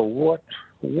deals. So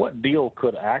what deal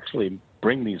could actually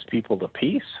bring these people to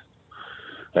peace?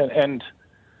 And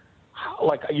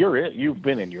like you've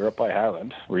been in Europe, I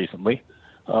haven't recently.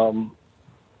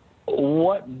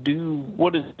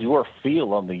 What is your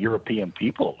feel on the European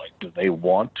people? Like, do they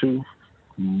want to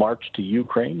march to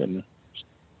Ukraine and,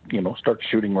 you know, start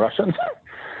shooting Russians?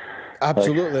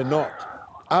 Absolutely not.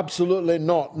 Absolutely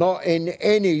not. Not in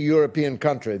any European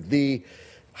country. The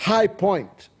high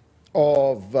point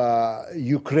of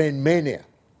Ukraine mania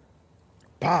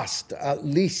passed at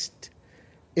least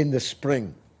in the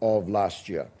spring of last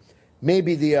year,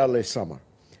 maybe the early summer.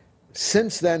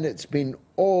 Since then, it's been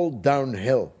all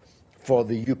downhill for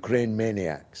the Ukraine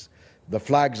maniacs. The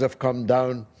flags have come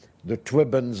down, the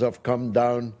twibbons have come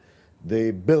down,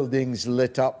 the buildings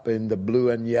lit up in the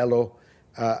blue and yellow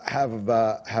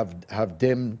have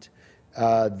dimmed.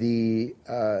 Nobody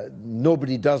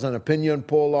does an opinion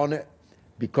poll on it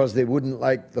because they wouldn't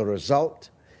like the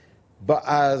result. But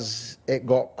as it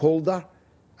got colder,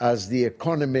 as the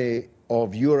economy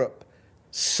of Europe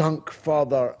sunk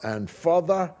further and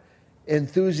further,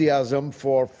 enthusiasm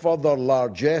for further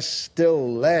largesse,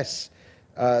 still less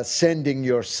sending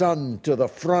your son to the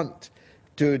front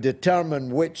to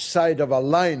determine which side of a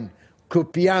line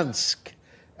Kupiansk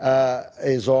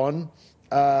is on,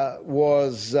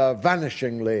 was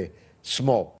vanishingly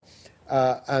small.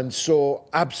 And so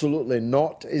absolutely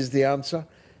not is the answer.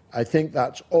 I think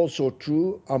that's also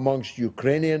true amongst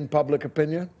Ukrainian public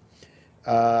opinion.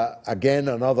 Again,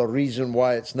 another reason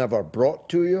why it's never brought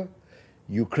to you.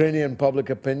 Ukrainian public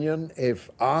opinion, if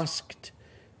asked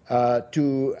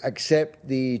to accept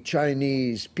the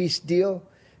Chinese peace deal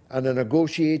and a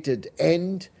negotiated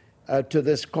end to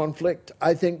this conflict,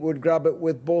 I think would grab it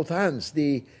with both hands.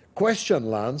 The question,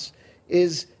 Lance,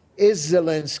 is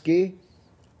Zelensky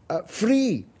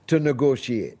free to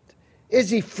negotiate? Is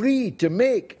he free to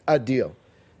make a deal?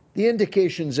 The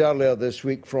indications earlier this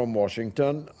week from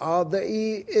Washington are that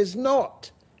he is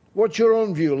not. What's your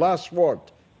own view? Last word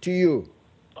to you.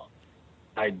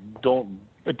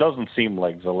 It doesn't seem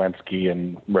like Zelensky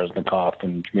and Reznikov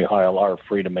and Mikhail are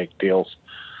free to make deals.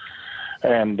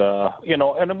 And, you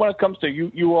know, and when it comes to,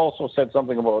 you also said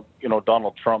something about, you know,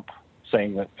 Donald Trump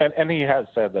saying that, and he has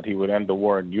said that he would end the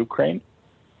war in Ukraine.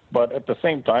 But at the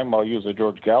same time, I'll use a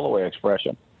George Galloway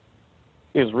expression,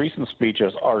 his recent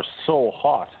speeches are so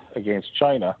hot against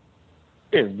China.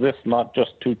 Is this not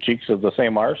just two cheeks of the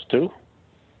same arse, too?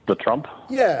 The Trump?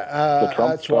 Yeah,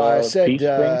 that's why I said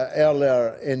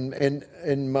earlier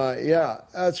in my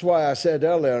that's why I said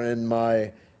earlier in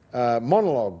my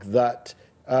monologue that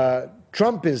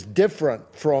Trump is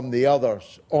different from the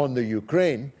others on the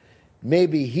Ukraine.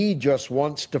 Maybe he just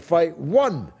wants to fight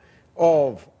one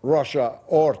of Russia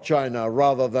or China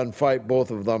rather than fight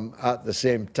both of them at the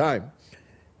same time.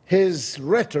 His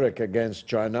rhetoric against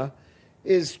China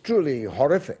is truly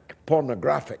horrific,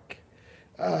 pornographic.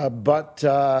 But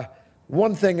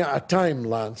one thing at a time,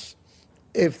 Lance.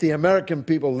 If the American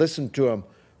people listen to him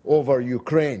over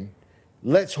Ukraine,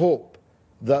 let's hope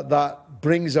that that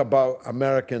brings about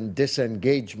American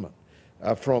disengagement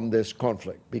from this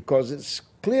conflict, because it's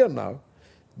clear now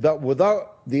that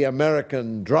without the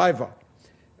American driver,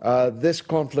 this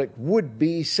conflict would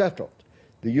be settled.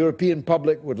 The European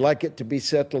public would like it to be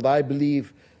settled. I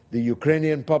believe the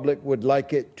Ukrainian public would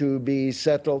like it to be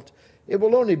settled. It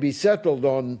will only be settled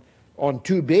on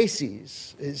two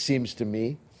bases, it seems to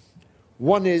me.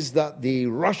 One is that the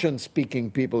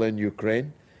Russian-speaking people in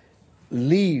Ukraine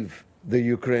leave the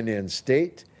Ukrainian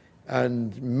state,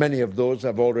 and many of those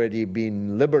have already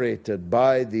been liberated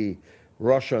by the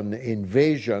Russian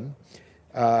invasion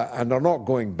and are not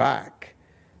going back.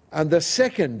 And the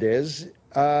second is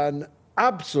an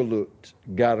absolute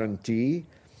guarantee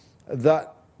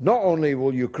that not only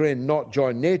will Ukraine not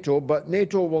join NATO, but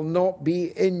NATO will not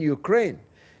be in Ukraine,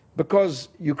 because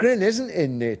Ukraine isn't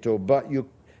in NATO,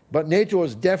 but NATO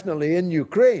is definitely in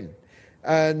Ukraine.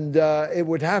 And it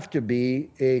would have to be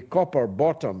a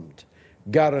copper-bottomed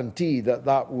guarantee that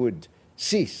that would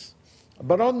cease.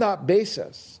 But on that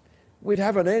basis, we'd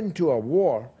have an end to a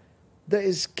war that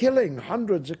is killing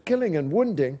and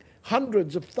wounding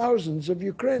hundreds of thousands of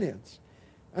Ukrainians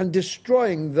and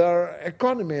destroying their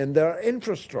economy and their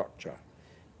infrastructure.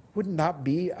 Wouldn't that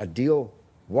be a deal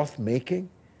worth making?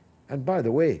 And by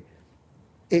the way,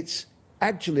 it's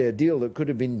actually a deal that could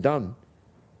have been done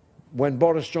when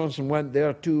Boris Johnson went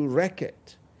there to wreck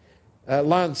it.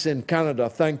 Lance in Canada,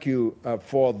 thank you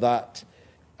for that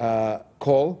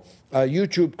call.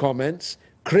 YouTube comments,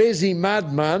 crazy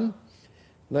madman.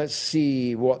 Let's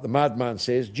see what the madman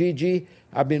says. Gigi,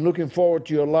 I've been looking forward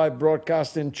to your live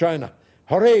broadcast in China.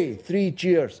 Hooray! 3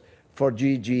 cheers for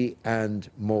Gigi and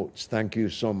Moats. Thank you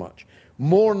so much.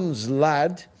 Mourns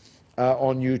Lad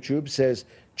on YouTube says,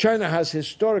 China has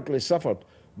historically suffered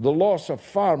the loss of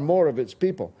far more of its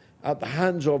people at the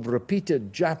hands of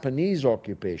repeated Japanese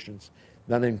occupations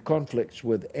than in conflicts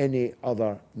with any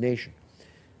other nation.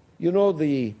 You know,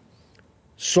 the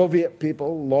Soviet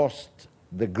people lost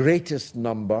the greatest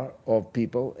number of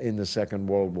people in the Second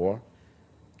World War.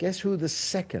 Guess who the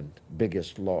second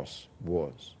biggest loss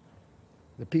was?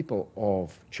 The people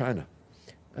of China.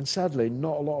 And sadly,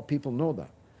 not a lot of people know that.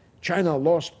 China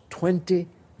lost 20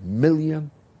 million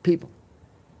people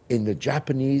in the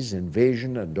Japanese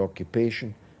invasion and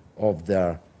occupation of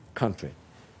their country.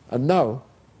 And now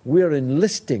we're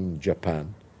enlisting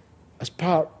Japan as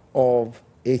part of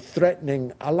a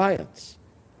threatening alliance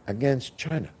against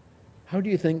China. How do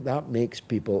you think that makes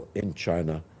people in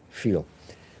China feel?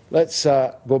 Let's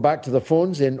go back to the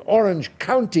phones. In Orange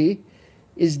County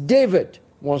is David,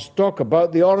 wants to talk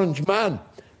about the Orange Man,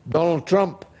 Donald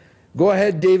Trump. Go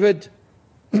ahead, David.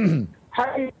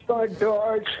 How you doing,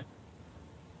 George?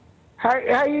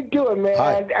 How you doing,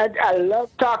 man? I love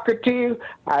talking to you.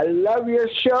 I love your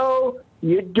show.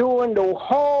 You're doing the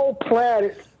whole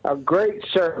planet a great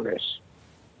service.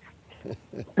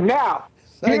 Now,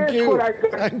 Thank you. What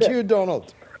I Thank you,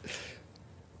 Donald.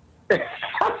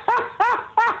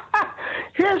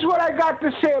 Here's what I got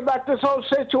to say about this whole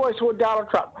situation with Donald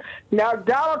Trump. Now,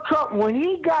 Donald Trump, when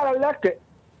he got elected,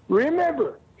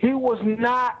 remember, he was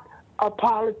not a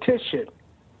politician.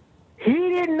 He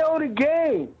didn't know the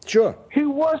game. Sure. He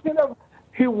wasn't a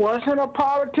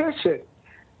politician.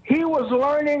 He was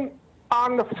learning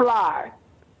on the fly.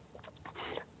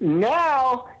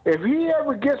 Now, if he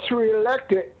ever gets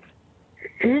reelected,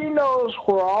 he knows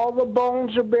where all the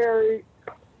bones are buried,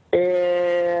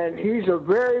 and he's a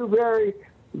very, very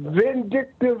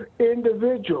vindictive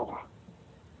individual.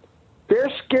 They're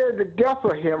scared to death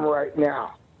of him right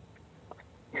now.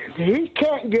 He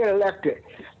can't get elected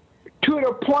to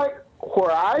the point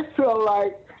where I feel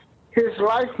like his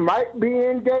life might be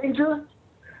in danger,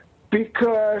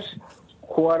 because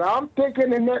what I'm thinking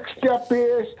the next step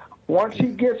is, once he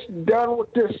gets done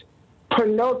with this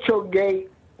Pinocchio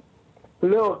Gate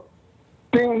little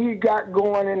thing he got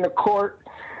going in the court,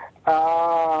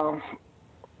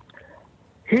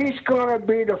 he's going to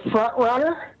be the front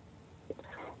runner.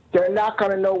 They're not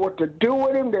going to know what to do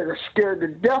with him. They're scared to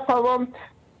death of him.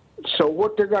 So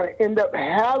what they're going to end up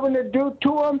having to do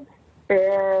to him,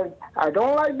 and I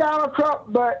don't like Donald Trump,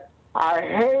 but I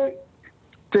hate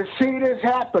to see this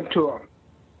happen to him.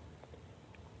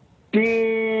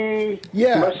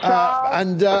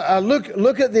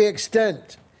 Look at the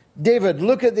extent, David,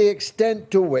 look at the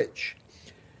extent to which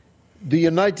the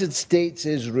United States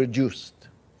is reduced.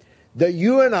 That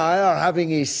you and I are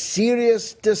having a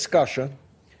serious discussion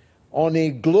on a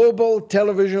global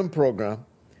television program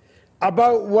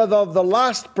about whether the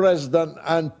last president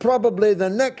and probably the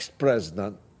next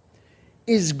president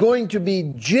is going to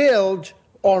be jailed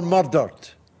or murdered.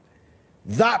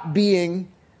 That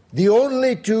being the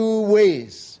only two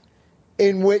ways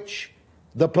in which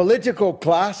the political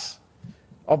class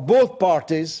of both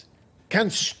parties can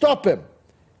stop him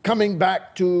coming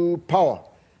back to power.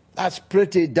 That's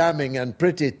pretty damning and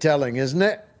pretty telling, isn't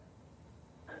it?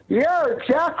 Yeah,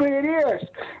 exactly it is.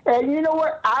 And you know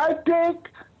what? I think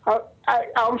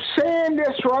I'm saying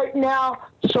this right now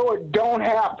so it don't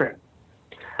happen.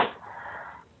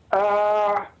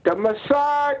 The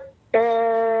Mossad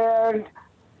and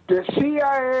the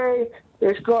CIA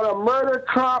is going to murder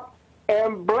Trump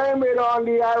and blame it on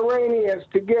the Iranians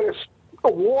to get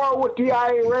a war with the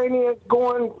Iranians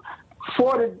going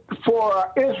for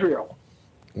Israel.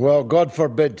 Well, God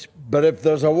forbid. But if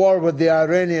there's a war with the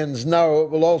Iranians now, it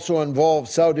will also involve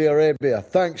Saudi Arabia,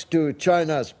 thanks to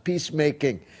China's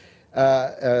peacemaking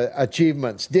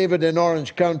achievements. David in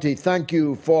Orange County, thank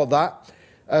you for that.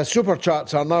 Super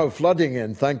chats are now flooding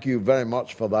in. Thank you very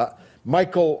much for that.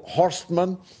 Michael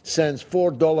Horstman sends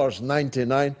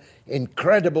 $4.99.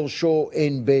 Incredible show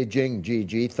in Beijing,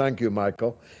 GG. Thank you,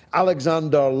 Michael.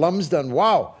 Alexander Lumsden,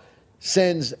 wow,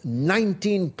 sends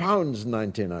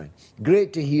 £19.99.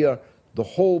 Great to hear the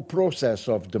whole process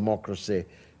of democracy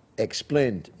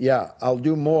explained. Yeah, I'll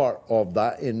do more of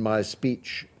that in my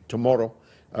speech tomorrow,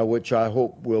 which I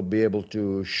hope we'll be able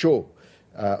to show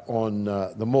on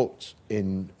the moats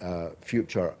in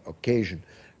future occasion.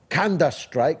 Kanda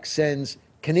Strike sends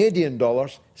Canadian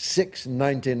dollars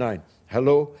 $6.99.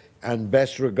 Hello and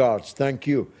best regards. Thank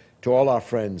you to all our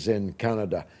friends in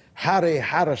Canada. Harry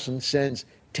Harrison sends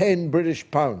 10 British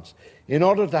pounds. In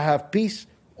order to have peace,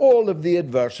 all of the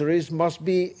adversaries must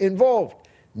be involved.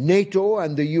 NATO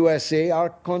and the USA are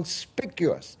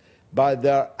conspicuous by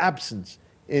their absence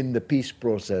in the peace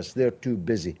process. They're too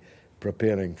busy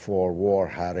preparing for war,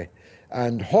 Harry.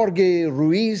 And Jorge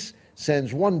Ruiz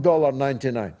sends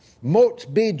 $1.99. Moat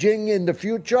Beijing in the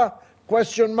future?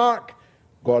 Question mark.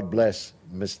 God bless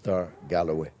Mr.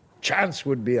 Galloway. Chance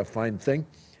would be a fine thing.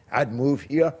 I'd move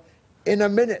here in a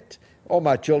minute. All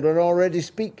my children already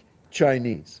speak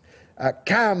Chinese.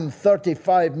 Cam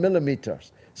 35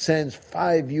 millimeters sends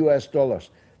 $5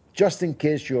 just in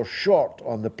case you're short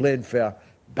on the plane fare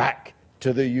back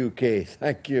to the UK.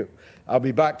 Thank you. I'll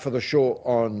be back for the show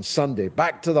on Sunday.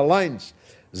 Back to the lines.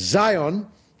 Zion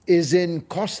is in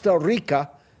Costa Rica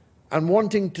and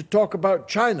wanting to talk about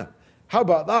China. How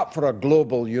about that for a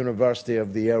global university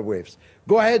of the airwaves?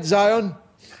 Go ahead, Zion.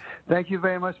 Thank you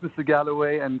very much, Mr.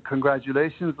 Galloway, and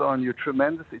congratulations on your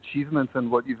tremendous achievements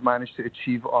and what you've managed to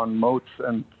achieve on Moats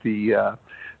and the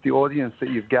audience that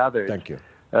you've gathered. Thank you.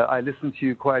 I listen to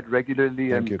you quite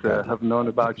regularly and have known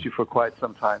about you for quite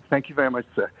some time. Thank you very much,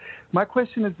 sir. My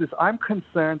question is this. I'm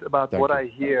concerned about what I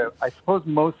hear, I suppose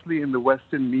mostly in the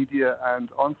Western media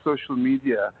and on social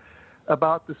media,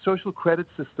 about the social credit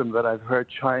system that I've heard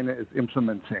China is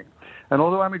implementing. And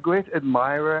although I'm a great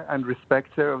admirer and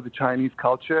respecter of the Chinese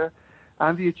culture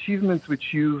and the achievements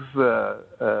which you've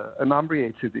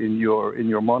enumerated in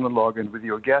your monologue and with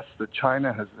your guests that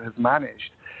China has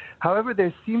managed, however,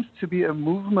 there seems to be a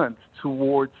movement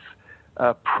towards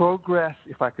progress,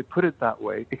 if I could put it that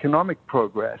way, economic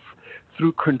progress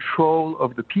through control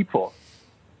of the people.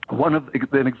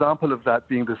 An example of that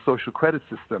being the social credit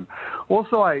system.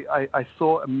 Also, I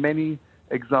saw many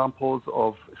examples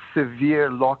of severe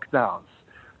lockdowns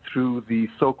through the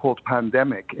so-called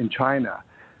pandemic in China.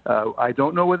 I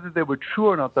don't know whether they were true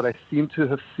or not, but I seem to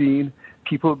have seen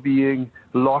people being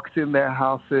locked in their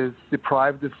houses,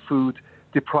 deprived of food,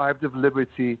 deprived of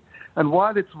liberty. And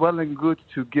while it's well and good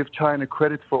to give China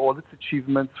credit for all its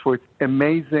achievements, for its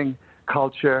amazing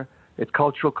culture, its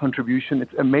cultural contribution,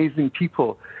 its amazing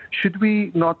people, should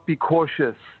we not be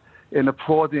cautious in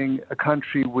applauding a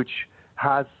country which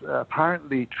has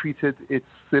apparently treated its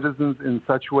citizens in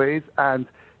such ways and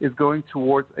is going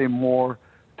towards a more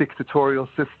dictatorial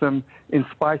system in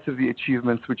spite of the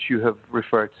achievements which you have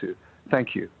referred to?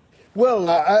 Thank you. Well,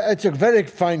 it's a very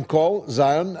fine call,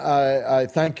 Zion. I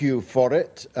thank you for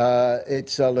it.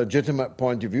 It's a legitimate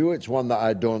point of view. It's one that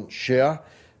I don't share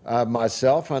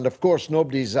myself. And of course,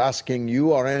 nobody's asking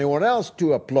you or anyone else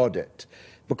to applaud it.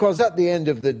 Because at the end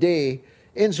of the day,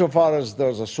 insofar as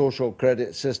there's a social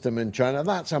credit system in China,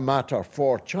 that's a matter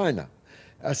for China.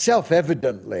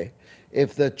 Self-evidently,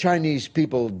 if the Chinese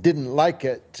people didn't like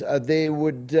it, they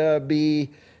would be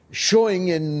showing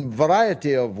in a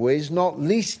variety of ways, not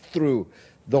least through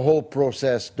the whole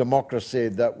process democracy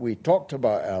that we talked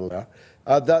about earlier,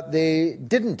 that they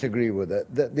didn't agree with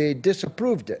it, that they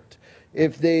disapproved it.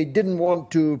 If they didn't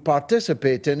want to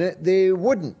participate in it, they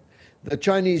wouldn't. The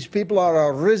Chinese people are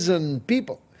a risen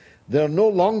people. They're no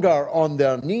longer on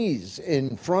their knees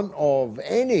in front of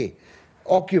any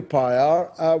occupier,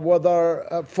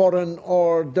 whether foreign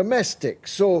or domestic.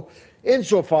 So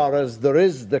insofar as there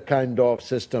is the kind of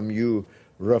system you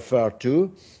refer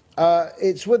to,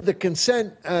 it's with the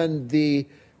consent and the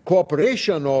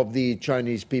cooperation of the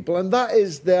Chinese people, and that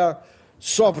is their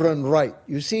sovereign right.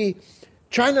 You see,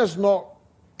 China's not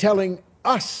telling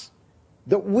us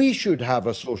that we should have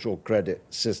a social credit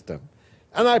system,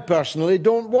 and I personally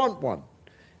don't want one.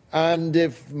 And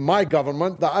if my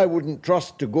government, that I wouldn't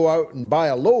trust to go out and buy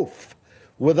a loaf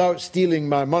without stealing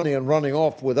my money and running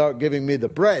off without giving me the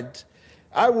bread,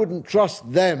 I wouldn't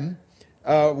trust them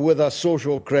with a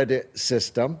social credit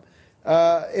system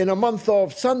in a month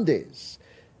of Sundays.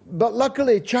 But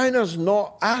luckily, China's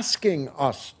not asking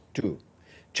us to.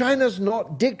 China's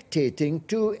not dictating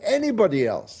to anybody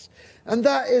else. And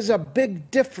that is a big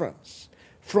difference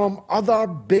from other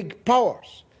big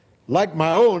powers, like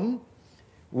my own,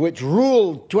 which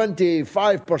ruled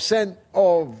 25%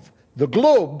 of the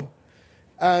globe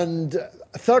and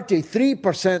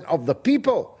 33% of the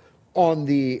people on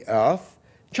the earth.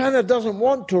 China doesn't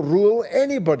want to rule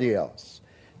anybody else,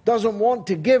 doesn't want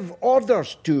to give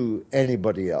orders to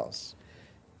anybody else.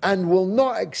 and will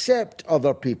not accept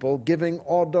other people giving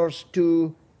orders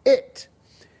to it.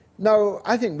 Now,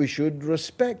 I think we should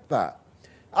respect that.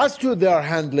 As to their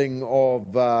handling of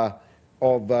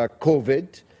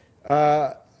COVID,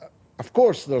 of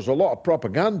course, there's a lot of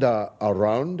propaganda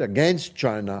around against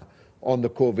China on the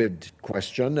COVID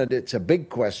question, and it's a big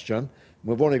question.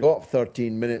 We've only got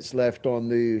 13 minutes left on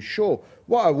the show.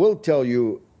 What I will tell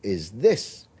you is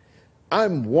this.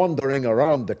 I'm wandering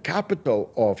around the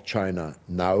capital of China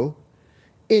now,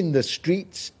 in the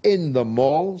streets, in the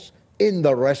malls, in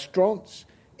the restaurants,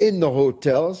 in the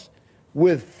hotels,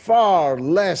 with far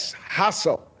less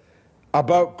hassle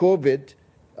about COVID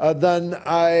than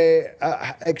I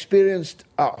experienced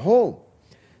at home.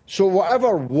 So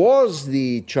whatever was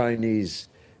the Chinese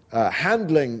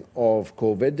handling of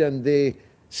COVID, and they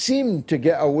seemed to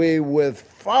get away with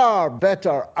far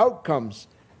better outcomes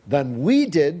than we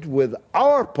did with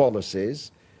our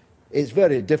policies, it's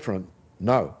very different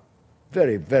now.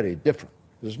 Very, very different.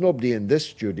 There's nobody in this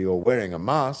studio wearing a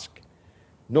mask.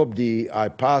 Nobody I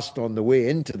passed on the way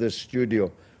into this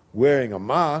studio wearing a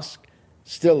mask,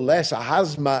 still less a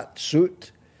hazmat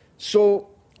suit. So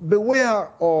beware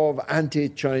of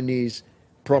anti-Chinese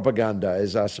propaganda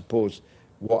is, I suppose,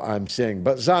 what I'm saying.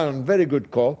 But Zion, very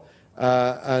good call,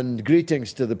 and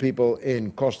greetings to the people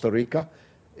in Costa Rica.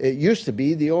 It used to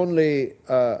be the only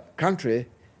country,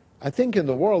 I think, in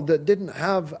the world that didn't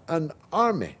have an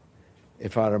army,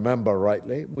 if I remember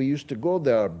rightly. We used to go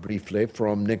there briefly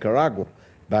from Nicaragua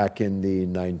back in the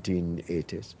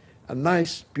 1980s. A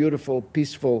nice, beautiful,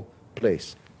 peaceful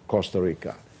place, Costa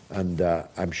Rica, and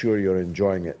I'm sure you're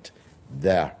enjoying it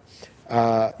there.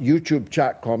 YouTube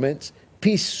chat comments,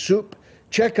 peace soup.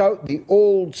 Check out the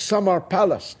old summer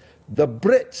palace. The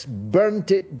Brits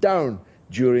burnt it down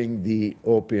during the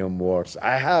Opium Wars.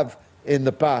 I have, in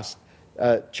the past,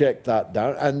 checked that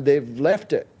down, and they've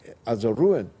left it as a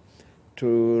ruin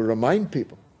to remind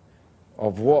people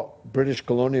of what British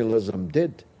colonialism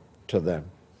did to them.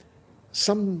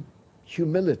 Some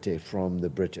humility from the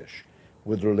British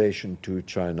with relation to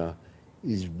China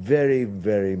is very,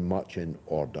 very much in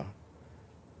order.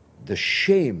 The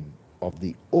shame of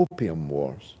the Opium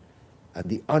Wars and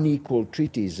the unequal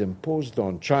treaties imposed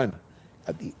on China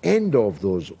at the end of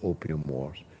those Opium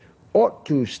Wars ought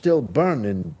to still burn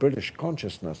in British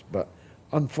consciousness, but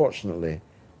unfortunately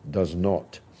does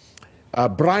not.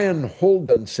 Brian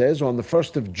Holden says, on the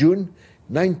 1st of June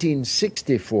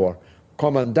 1964,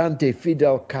 Comandante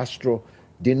Fidel Castro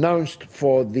denounced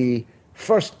for the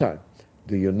first time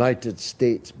the United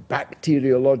States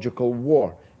bacteriological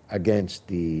war against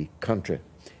the country.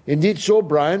 Indeed so,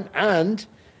 Brian, and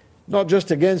not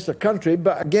just against the country,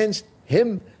 but against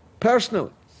him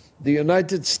personally. The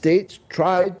United States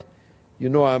tried, you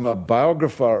know, I'm a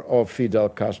biographer of Fidel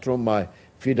Castro. My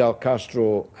Fidel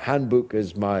Castro handbook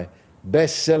is my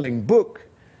best-selling book.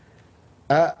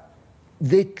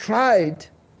 They tried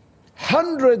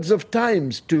hundreds of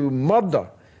times to murder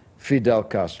Fidel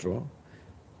Castro,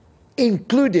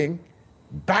 including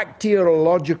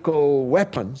bacteriological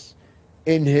weapons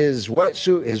in his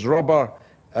wetsuit, his rubber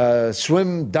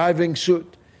swim diving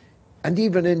suit, and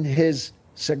even in his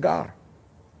cigar.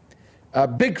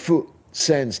 Bigfoot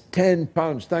sends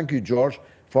 £10. Thank you, George,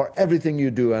 for everything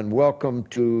you do, and welcome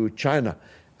to China.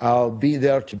 I'll be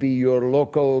there to be your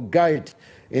local guide.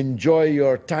 Enjoy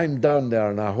your time down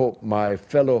there, and I hope my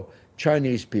fellow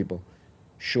Chinese people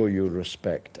show you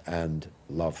respect and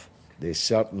love. They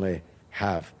certainly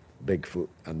have, Bigfoot,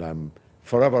 and I'm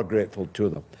forever grateful to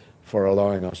them for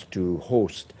allowing us to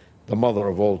host the mother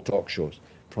of all talk shows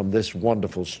from this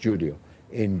wonderful studio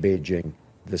in Beijing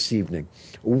this evening.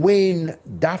 Wayne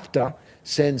Dafter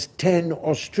sends $10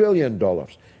 Australian.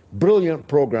 Brilliant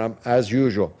program as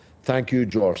usual. Thank you,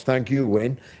 George. Thank you,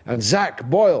 Wayne. And Zach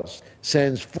Boyles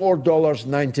sends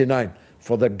 $4.99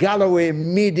 for the Galloway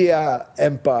Media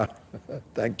Empire.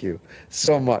 Thank you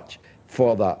so much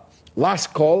for that.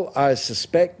 Last call, I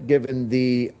suspect, given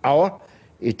the hour.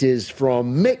 It is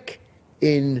from Mick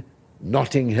in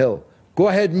Notting Hill. Go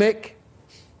ahead, Mick.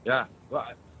 Yeah, well,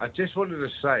 I just wanted to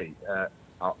say,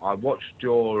 I watched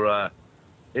your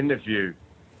interview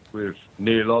with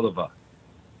Neil Oliver.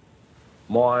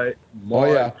 My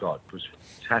God, was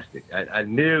fantastic.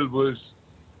 And Neil was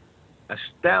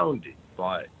astounded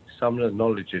by some of the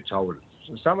knowledge you told us.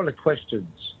 So some of the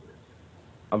questions,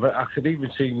 I could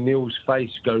even see Neil's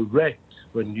face go red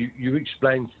when you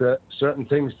explained certain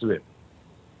things to him.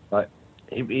 Like,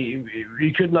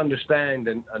 he couldn't understand,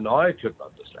 and I couldn't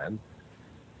understand,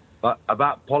 but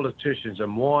about politicians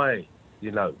and why,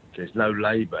 you know, there's no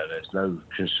Labour, there's no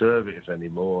Conservative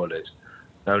anymore, there's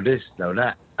no this, no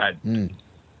that. And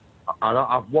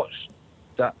I've watched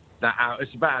that that hour.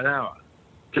 It's about an hour,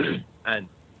 and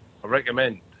I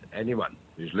recommend anyone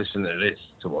who's listening to this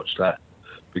to watch that,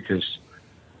 because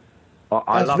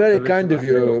I That's love very to kind listen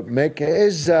of to you, Mick. It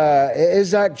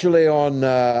is actually on,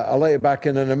 I'll let you back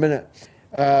in a minute.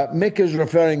 Mick is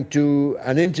referring to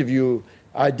an interview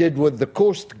I did with the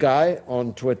Coast guy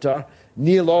on Twitter,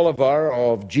 Neil Oliver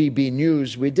of GB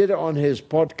News. We did it on his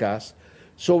podcast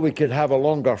so we could have a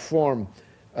longer form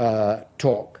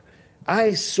talk.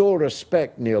 I so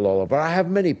respect Neil Oliver. I have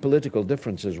many political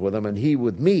differences with him and he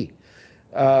with me.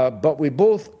 But we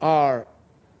both are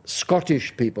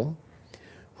Scottish people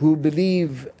who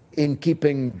believe in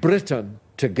keeping Britain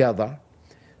together.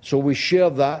 So we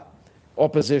share that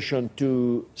opposition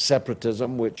to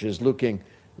separatism, which is looking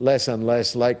less and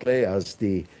less likely as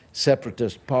the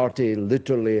separatist party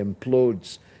literally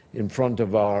implodes in front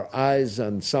of our eyes,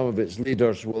 and some of its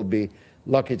leaders will be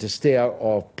lucky to stay out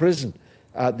of prison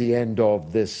at the end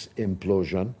of this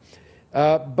implosion.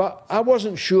 But I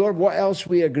wasn't sure what else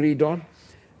we agreed on,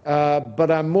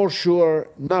 but I'm more sure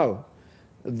now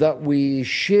that we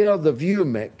share the view,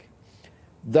 Mick,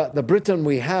 that the Britain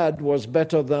we had was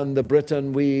better than the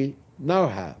Britain we now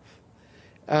have,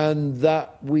 and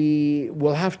that we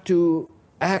will have to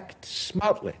act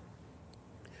smartly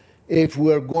if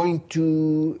we're going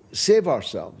to save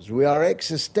ourselves. We are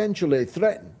existentially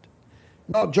threatened,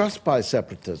 not just by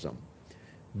separatism,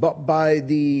 but by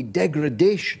the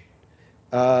degradation,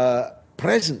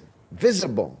 present,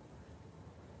 visible,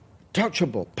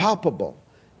 touchable, palpable,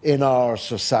 in our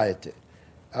society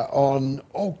on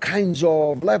all kinds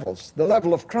of levels. The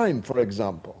level of crime, for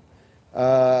example.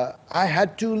 I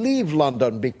had to leave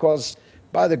London because,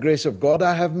 by the grace of God,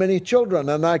 I have many children,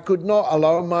 and I could not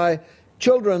allow my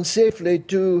children safely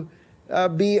to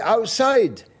be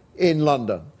outside in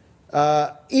London.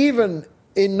 Even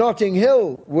in Notting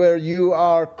Hill, where you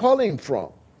are calling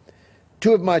from.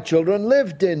 2 of my children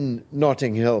lived in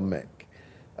Notting Hill, Mick.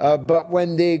 But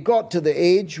when they got to the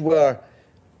age where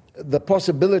the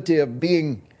possibility of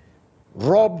being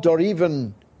robbed or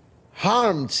even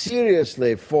harmed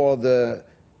seriously for the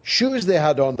shoes they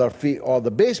had on their feet or the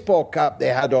baseball cap they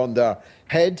had on their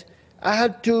head, I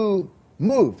had to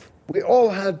move. We all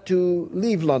had to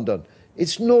leave London.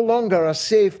 It's no longer a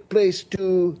safe place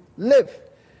to live,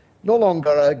 no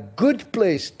longer a good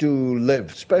place to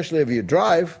live, especially if you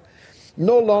drive,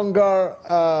 no longer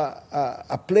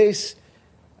a place.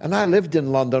 And I lived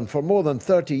in London for more than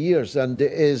 30 years, and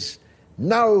it is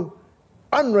now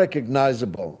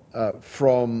unrecognizable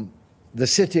from the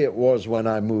city it was when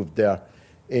I moved there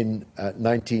in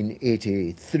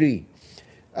 1983.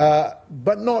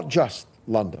 But not just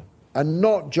London, and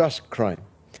not just crime,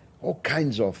 all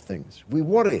kinds of things. We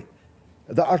worry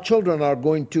that our children are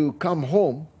going to come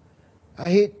home.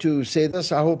 I hate to say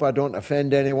this, I hope I don't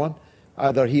offend anyone,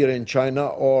 either here in China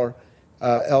or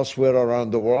elsewhere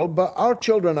around the world, but our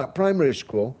children at primary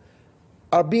school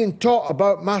are being taught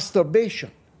about masturbation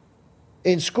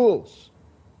in schools.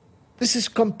 This is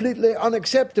completely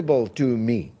unacceptable to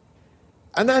me.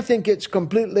 And I think it's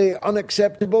completely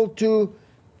unacceptable to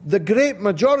the great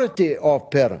majority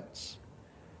of parents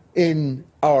in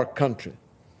our country.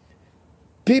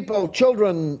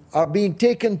 Children are being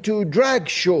taken to drag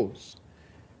shows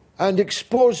and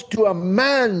exposed to a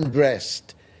man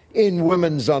dressed in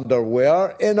women's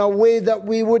underwear in a way that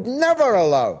we would never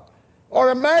allow or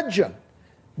imagine.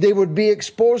 They would be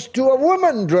exposed to a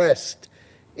woman dressed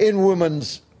in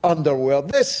women's underwear.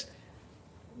 This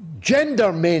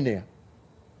gender mania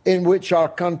in which our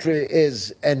country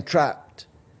is entrapped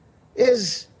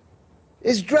is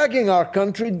dragging our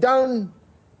country down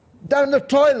the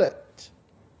toilet.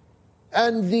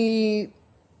 And the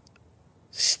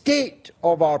state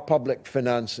of our public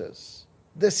finances,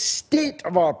 the state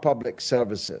of our public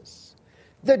services,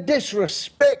 the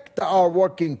disrespect that our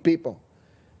working people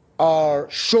are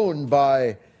shown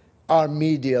by our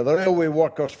media, the railway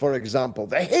workers, for example,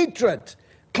 the hatred,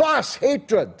 class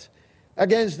hatred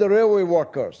against the railway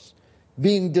workers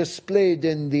being displayed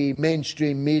in the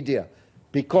mainstream media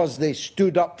because they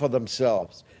stood up for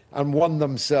themselves and won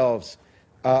themselves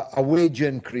a wage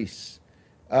increase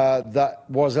that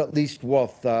was at least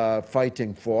worth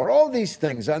fighting for. All these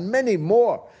things and many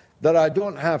more that I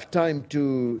don't have time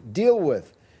to deal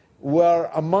with were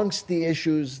amongst the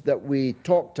issues that we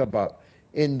talked about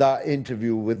in that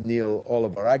interview with Neil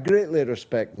Oliver. I greatly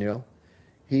respect Neil.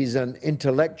 He's an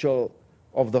intellectual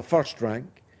of the first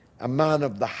rank, a man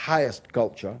of the highest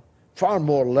culture, far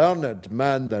more learned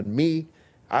man than me.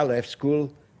 I left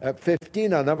school at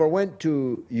 15. I never went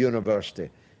to university.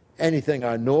 Anything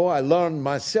I know, I learned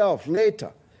myself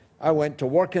later. I went to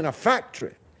work in a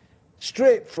factory,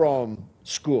 straight from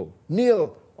school.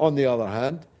 Neil, on the other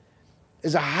hand,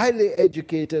 is a highly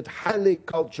educated, highly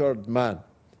cultured man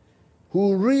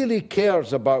who really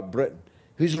cares about Britain,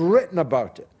 who's written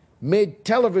about it, made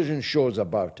television shows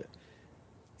about it,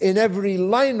 in every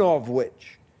line of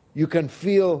which you can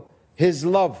feel his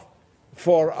love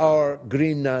for our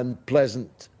green and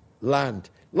pleasant land.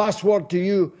 Last word to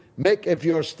you, Mick, if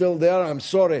you're still there. I'm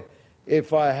sorry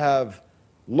if I have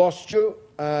lost you.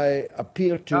 I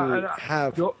appear to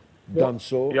have done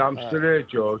so. Yeah, I'm still here,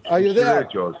 George. Are you there?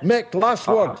 George. Mick, last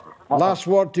word. Last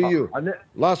word to you.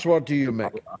 Last word to you,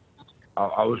 Mick.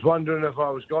 I was wondering if I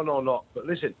was gone or not. But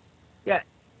listen, yeah,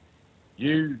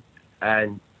 you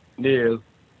and Neil,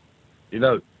 you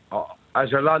know,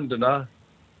 as a Londoner,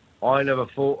 I never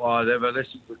thought I'd ever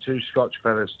listen to two Scotch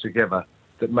fellas together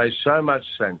that made so much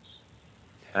sense.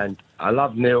 And I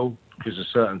love Neil because of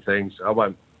certain things. I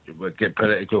won't get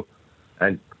political.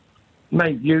 And,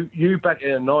 mate, you back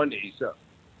in the 90s,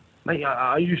 mate,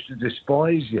 I used to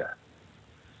despise you.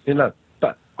 You know,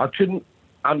 but I couldn't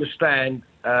understand.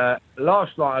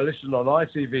 Last night I listened on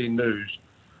ITV News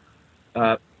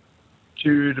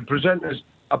to the presenters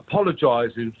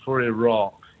apologising for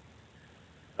Iraq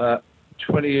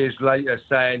 20 years later,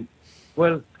 saying,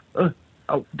 well,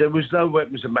 there was no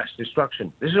weapons of mass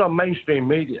destruction. This is on mainstream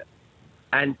media.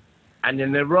 And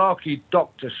an Iraqi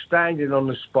doctor standing on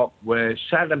the spot where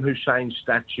Saddam Hussein's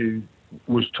statue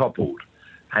was toppled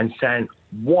and saying,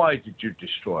 why did you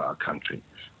destroy our country?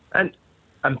 And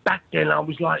back then I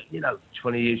was like,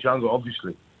 20 years younger,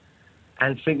 obviously,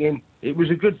 and thinking it was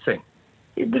a good thing.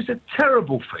 It was a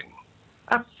terrible thing.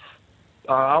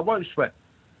 I won't swear.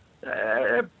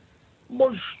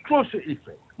 Monstrosity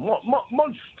thing.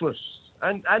 Monstrous.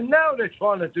 And now they're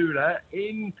trying to do that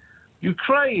in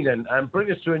Ukraine and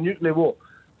bring us to a nuclear war.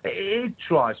 It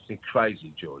drives me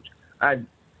crazy, George. And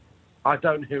I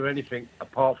don't hear anything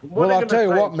apart from... Well, I'll tell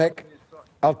you what, Mick.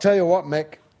 I'll tell you what,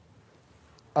 Mick.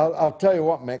 I'll tell you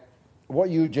what, Mick. What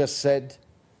you just said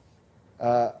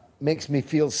makes me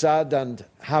feel sad and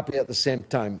happy at the same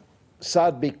time.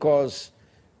 Sad because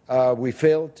we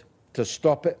failed to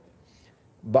stop it,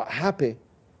 but happy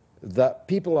that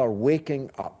people are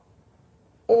waking up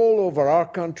all over our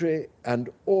country and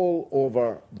all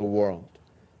over the world.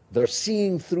 They're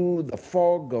seeing through the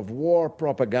fog of war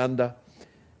propaganda,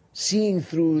 seeing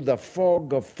through the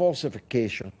fog of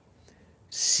falsification,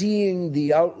 seeing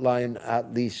the outline,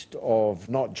 at least, of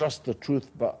not just the truth,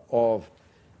 but of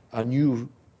a new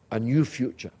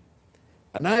future.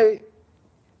 And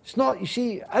it's not, you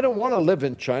see, I don't want to live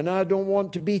in China. I don't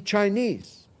want to be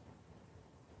Chinese.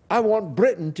 I want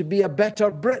Britain to be a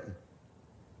better Britain.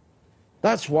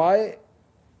 That's why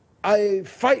I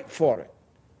fight for it.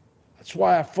 That's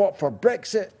why I fought for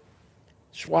Brexit.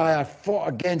 That's why I fought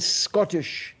against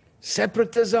Scottish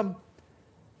separatism.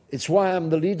 It's why I'm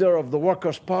the leader of the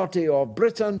Workers' Party of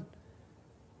Britain.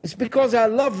 It's because I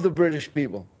love the British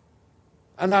people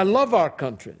and I love our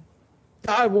country.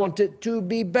 I want it to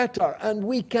be better, and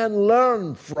we can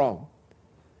learn from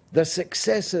the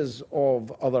successes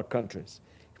of other countries.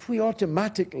 If we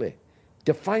automatically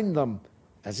define them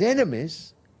as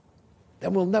enemies,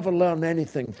 then we'll never learn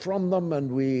anything from them,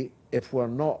 and if we're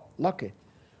not lucky,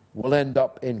 we'll end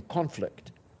up in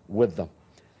conflict with them.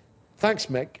 Thanks,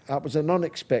 Mick. That was an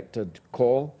unexpected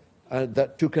call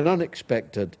that took an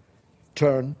unexpected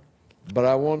turn, but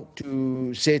I want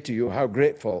to say to you how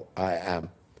grateful I am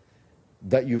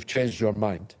that you've changed your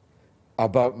mind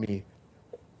about me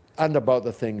and about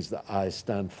the things that I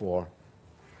stand for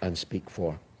and speak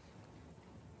for.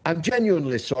 I'm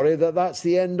genuinely sorry that that's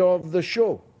the end of the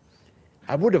show.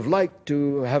 I would have liked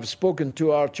to have spoken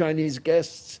to our Chinese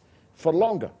guests for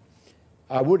longer.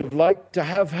 I would have liked to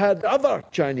have had other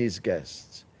Chinese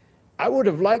guests. I would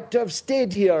have liked to have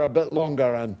stayed here a bit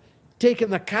longer and taken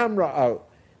the camera out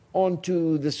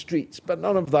onto the streets, but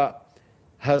none of that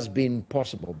has been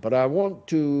possible. But I want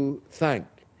to thank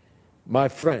my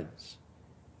friends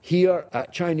here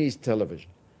at Chinese television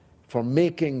for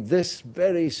making this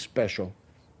very special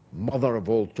mother of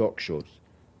all talk shows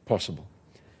possible.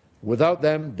 Without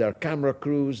them, their camera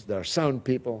crews, their sound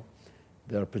people,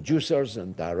 their producers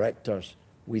and directors,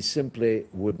 we simply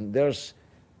wouldn't. There's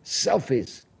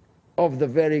selfies of the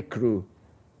very crew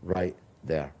right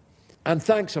there. And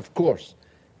thanks, of course,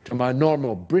 to my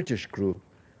normal British crew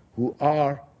who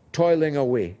are toiling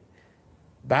away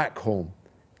back home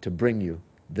to bring you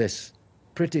this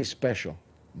pretty special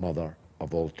mother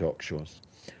of all talk shows.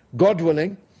 God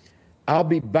willing, I'll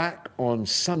be back on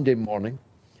Sunday morning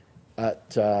at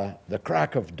the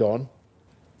crack of dawn,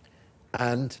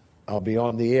 and I'll be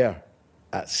on the air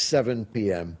at 7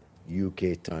 p.m.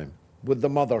 UK time with the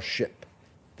mothership,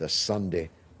 the Sunday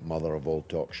mother of all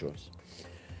talk shows.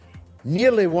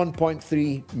 Nearly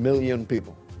 1.3 million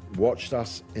people watched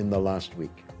us in the last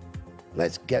week.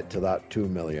 Let's get to that 2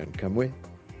 million, can we?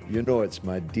 You know it's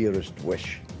my dearest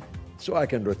wish, so I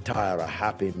can retire a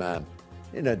happy man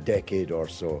in a decade or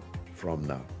so from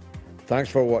now. Thanks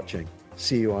for watching.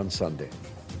 See you on Sunday.